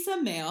send me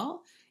some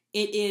mail.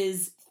 It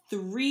is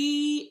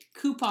 3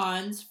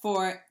 coupons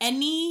for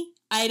any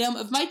item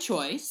of my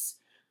choice,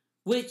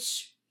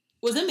 which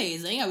was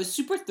amazing. I was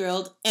super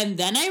thrilled. And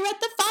then I read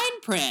the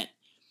fine print.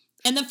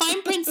 And the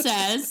fine print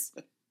says,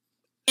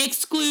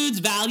 excludes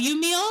value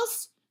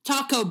meals,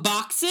 taco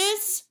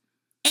boxes,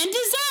 and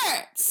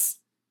desserts.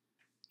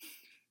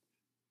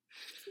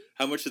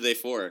 How much are they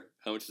for?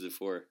 How much is it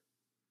for?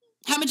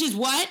 How much is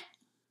what?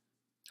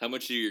 How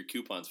much are your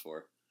coupons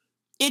for?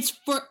 It's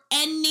for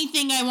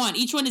anything I want.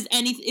 Each one is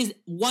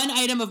one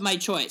item of my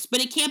choice.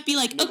 But it can't be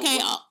like, no, okay,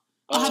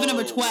 I'll have a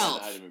number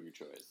 12. One item of your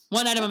choice.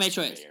 One item of my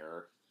choice.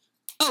 Fair.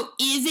 Oh,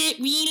 is it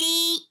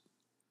really?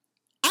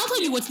 I'll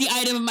tell you what's the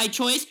item of my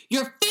choice.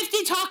 Your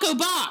 50 taco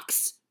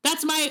box.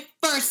 That's my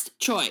first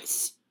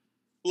choice.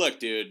 Look,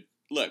 dude.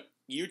 Look.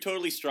 You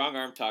totally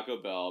strong-armed Taco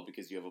Bell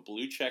because you have a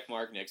blue check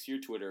mark next to your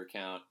Twitter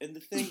account, and the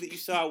thing that you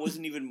saw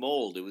wasn't even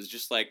mold. It was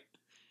just like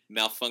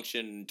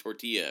malfunctioned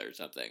tortilla or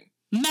something.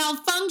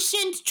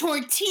 Malfunctioned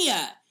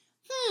tortilla.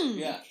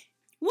 Yeah.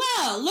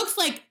 Well, looks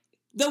like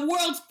the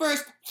world's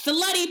first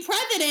slutty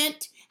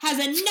president has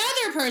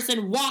another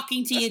person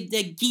walking to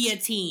the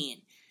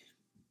guillotine.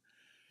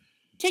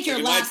 Take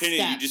your last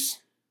steps.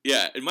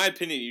 In my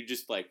opinion, you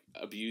just, like,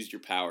 abused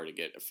your power to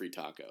get a free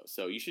taco.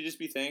 So you should just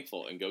be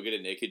thankful and go get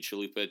a naked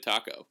chalupa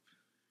taco.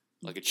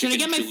 Like a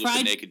chicken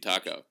chalupa naked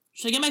taco.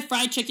 Should I get my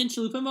fried chicken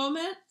chalupa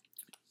moment?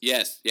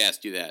 Yes,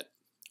 do that.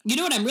 You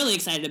know what I'm really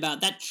excited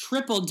about? That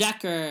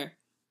triple-decker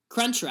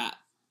crunch wrap.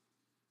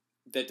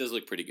 That does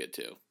look pretty good,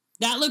 too.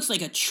 That looks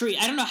like a treat.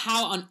 I don't know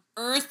how on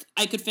earth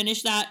I could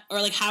finish that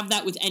or, like, have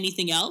that with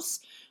anything else.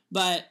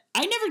 But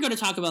I never go to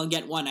Taco Bell and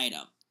get one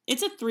item.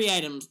 It's a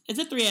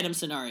 3-item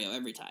scenario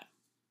every time.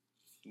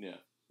 Yeah.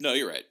 No,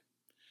 you're right.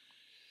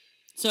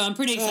 So I'm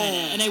pretty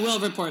excited, and I will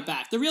report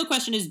back. The real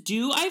question is,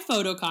 do I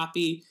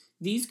photocopy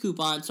these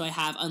coupons so I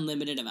have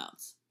unlimited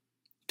amounts?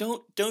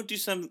 Don't do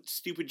some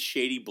stupid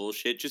shady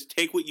bullshit. Just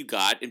take what you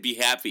got and be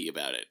happy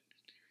about it.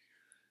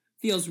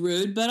 Feels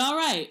rude, but all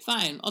right,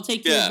 fine. I'll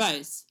take your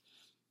advice.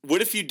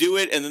 What if you do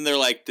it and then they're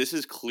like, this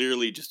is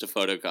clearly just a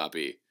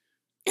photocopy?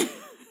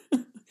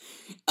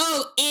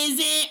 Oh, is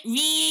it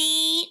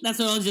really? That's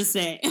what I'll just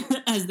say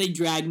as they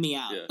drag me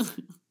out.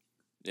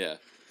 Yeah.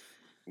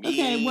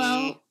 Okay,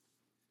 well,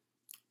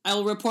 I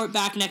will report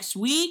back next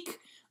week.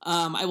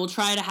 I will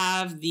try to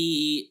have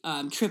the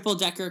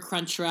triple-decker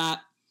crunch wrap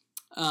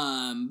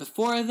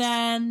before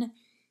then.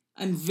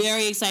 I'm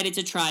very excited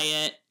to try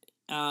it.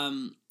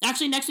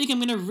 Actually, next week I'm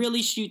going to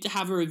really shoot to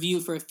have a review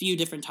for a few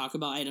different Taco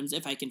Bell items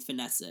if I can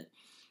finesse it.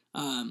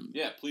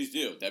 Yeah, please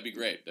do. That'd be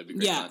great. That'd be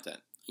great content.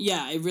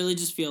 Yeah, I really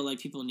just feel like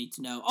people need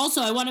to know.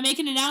 Also, I want to make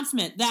an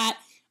announcement that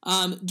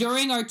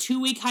during our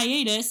 2-week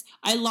hiatus,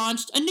 I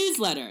launched a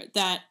newsletter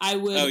that I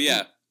would... Oh,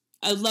 yeah.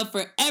 I'd love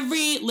for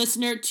every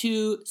listener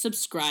to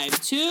subscribe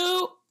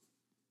to.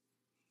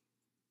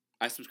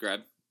 I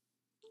subscribe.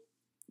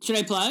 Should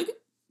I plug?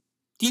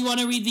 Do you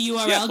want to read the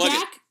URL,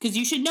 Jack? Because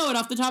you should know it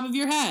off the top of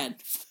your head.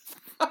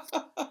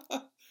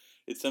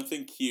 It's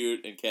something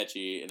cute and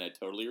catchy, and I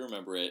totally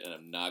remember it, and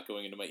I'm not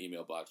going into my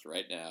email box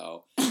right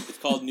now. It's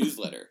called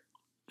Newsletter.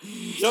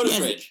 Soda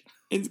Fridge.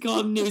 It's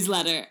called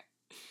Newsletter.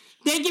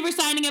 Thank you for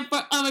signing up for...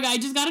 Oh my god, I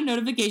just got a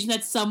notification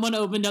that someone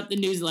opened up the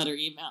newsletter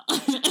email.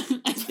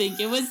 I think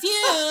it was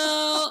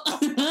you.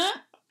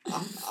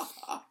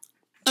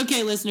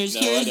 Okay, listeners,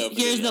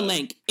 here's the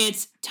link.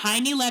 It's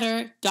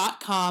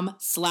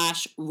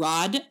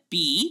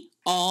tinyletter.com/rodb.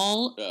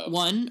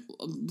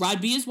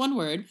 Rodb is one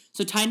word.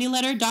 So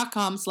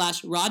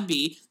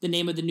tinyletter.com/rodb. The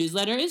name of the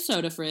newsletter is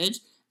Soda Fridge.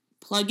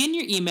 Plug in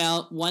your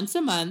email once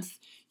a month.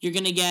 You're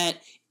going to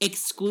get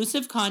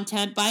exclusive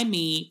content by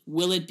me.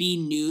 Will it be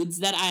nudes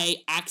that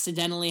I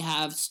accidentally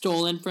have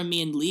stolen from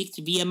me and leaked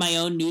via my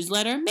own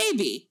newsletter?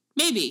 Maybe.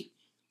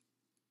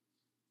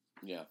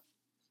 Yeah.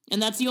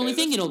 And that's the only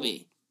thing that's it'll cool.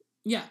 be.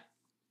 Yeah.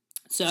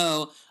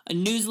 So, a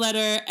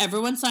newsletter,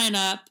 everyone sign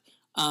up.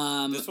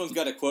 This one's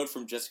got a quote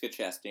from Jessica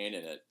Chastain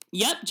in it.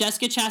 Yep,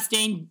 Jessica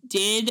Chastain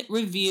did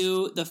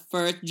review the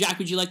first... Jack,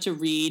 would you like to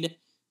read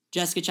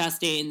Jessica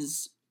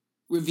Chastain's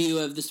review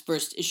of this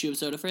first issue of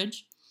Soda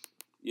Fridge?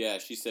 Yeah,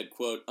 she said,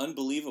 quote,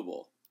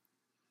 unbelievable.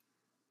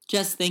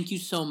 Jess, thank you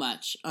so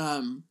much.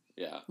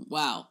 Yeah.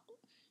 Wow.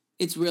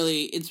 It's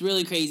really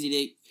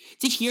crazy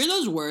to hear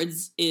those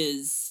words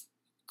is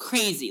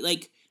crazy.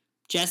 Like,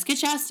 Jessica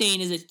Chastain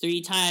is a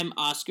 3-time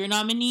Oscar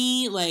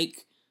nominee,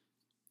 like,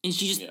 and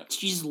she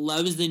just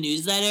loves the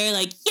newsletter.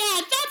 Like, yeah,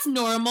 that's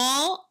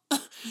normal.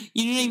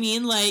 You know what I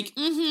mean? Like,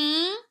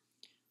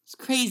 it's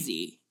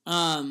crazy.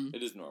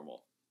 It is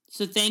normal.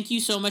 So thank you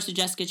so much to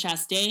Jessica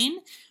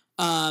Chastain.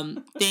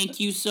 Thank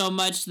you so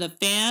much to the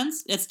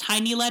fans. That's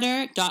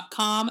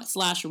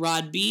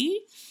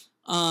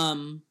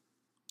tinyletter.com/rodb.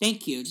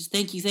 Thank you. Just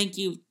thank you.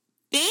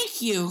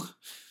 Thank you.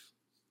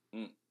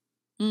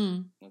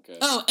 Okay.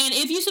 Oh, and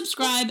if you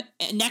subscribe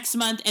next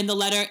month and the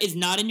letter is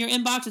not in your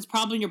inbox, it's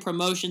probably in your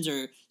promotions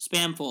or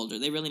spam folder.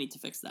 They really need to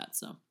fix that,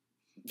 so.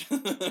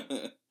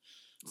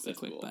 It's a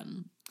quick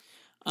button.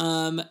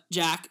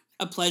 Jack,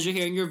 a pleasure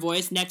hearing your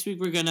voice. Next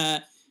week we're going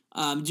to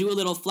do a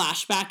little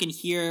flashback and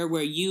hear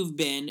where you've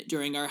been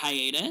during our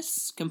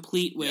hiatus,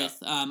 complete with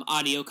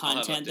audio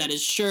content that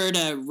is sure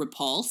to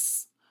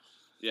repulse.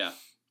 Yeah.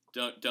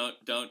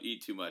 Don't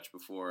eat too much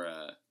before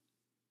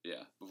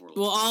before.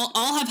 Well,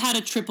 I'll have had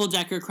a triple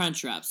decker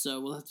crunch wrap, so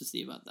we'll have to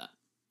see about that.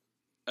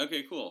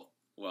 Okay, cool.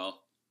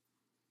 Well,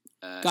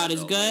 God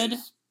is good.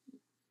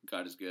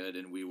 God is good,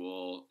 and we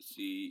will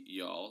see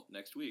y'all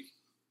next week.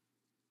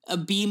 A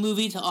B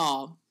movie to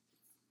all.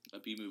 A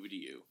B movie to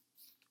you.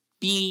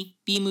 B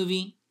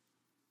movie.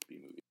 B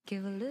movie.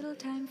 Give a little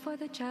time for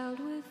the child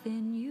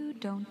within you.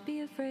 Don't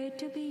be afraid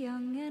to be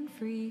young and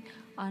free.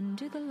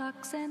 Undo the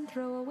locks and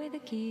throw away the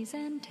keys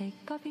and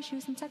take off your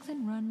shoes and socks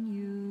and run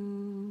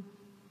you.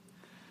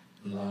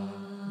 La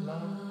la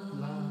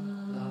la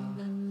la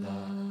la la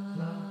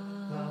la.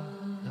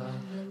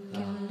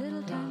 Give a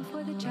little time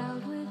for the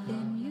child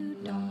within you.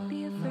 Don't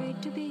be afraid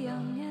to be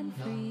young and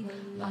free.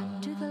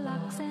 Undo the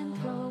locks and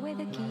throw away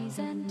the keys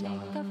and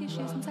take off your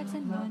shoes and socks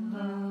and run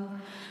you.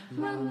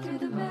 Run through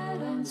the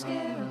meadow and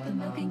scare up the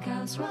milking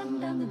cows. Run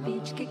down the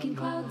beach kicking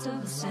clouds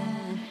of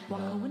sand.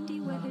 Walk a windy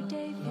weather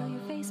day, feel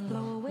your face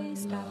blow away.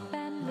 Stop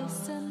and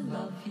listen,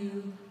 love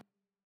you.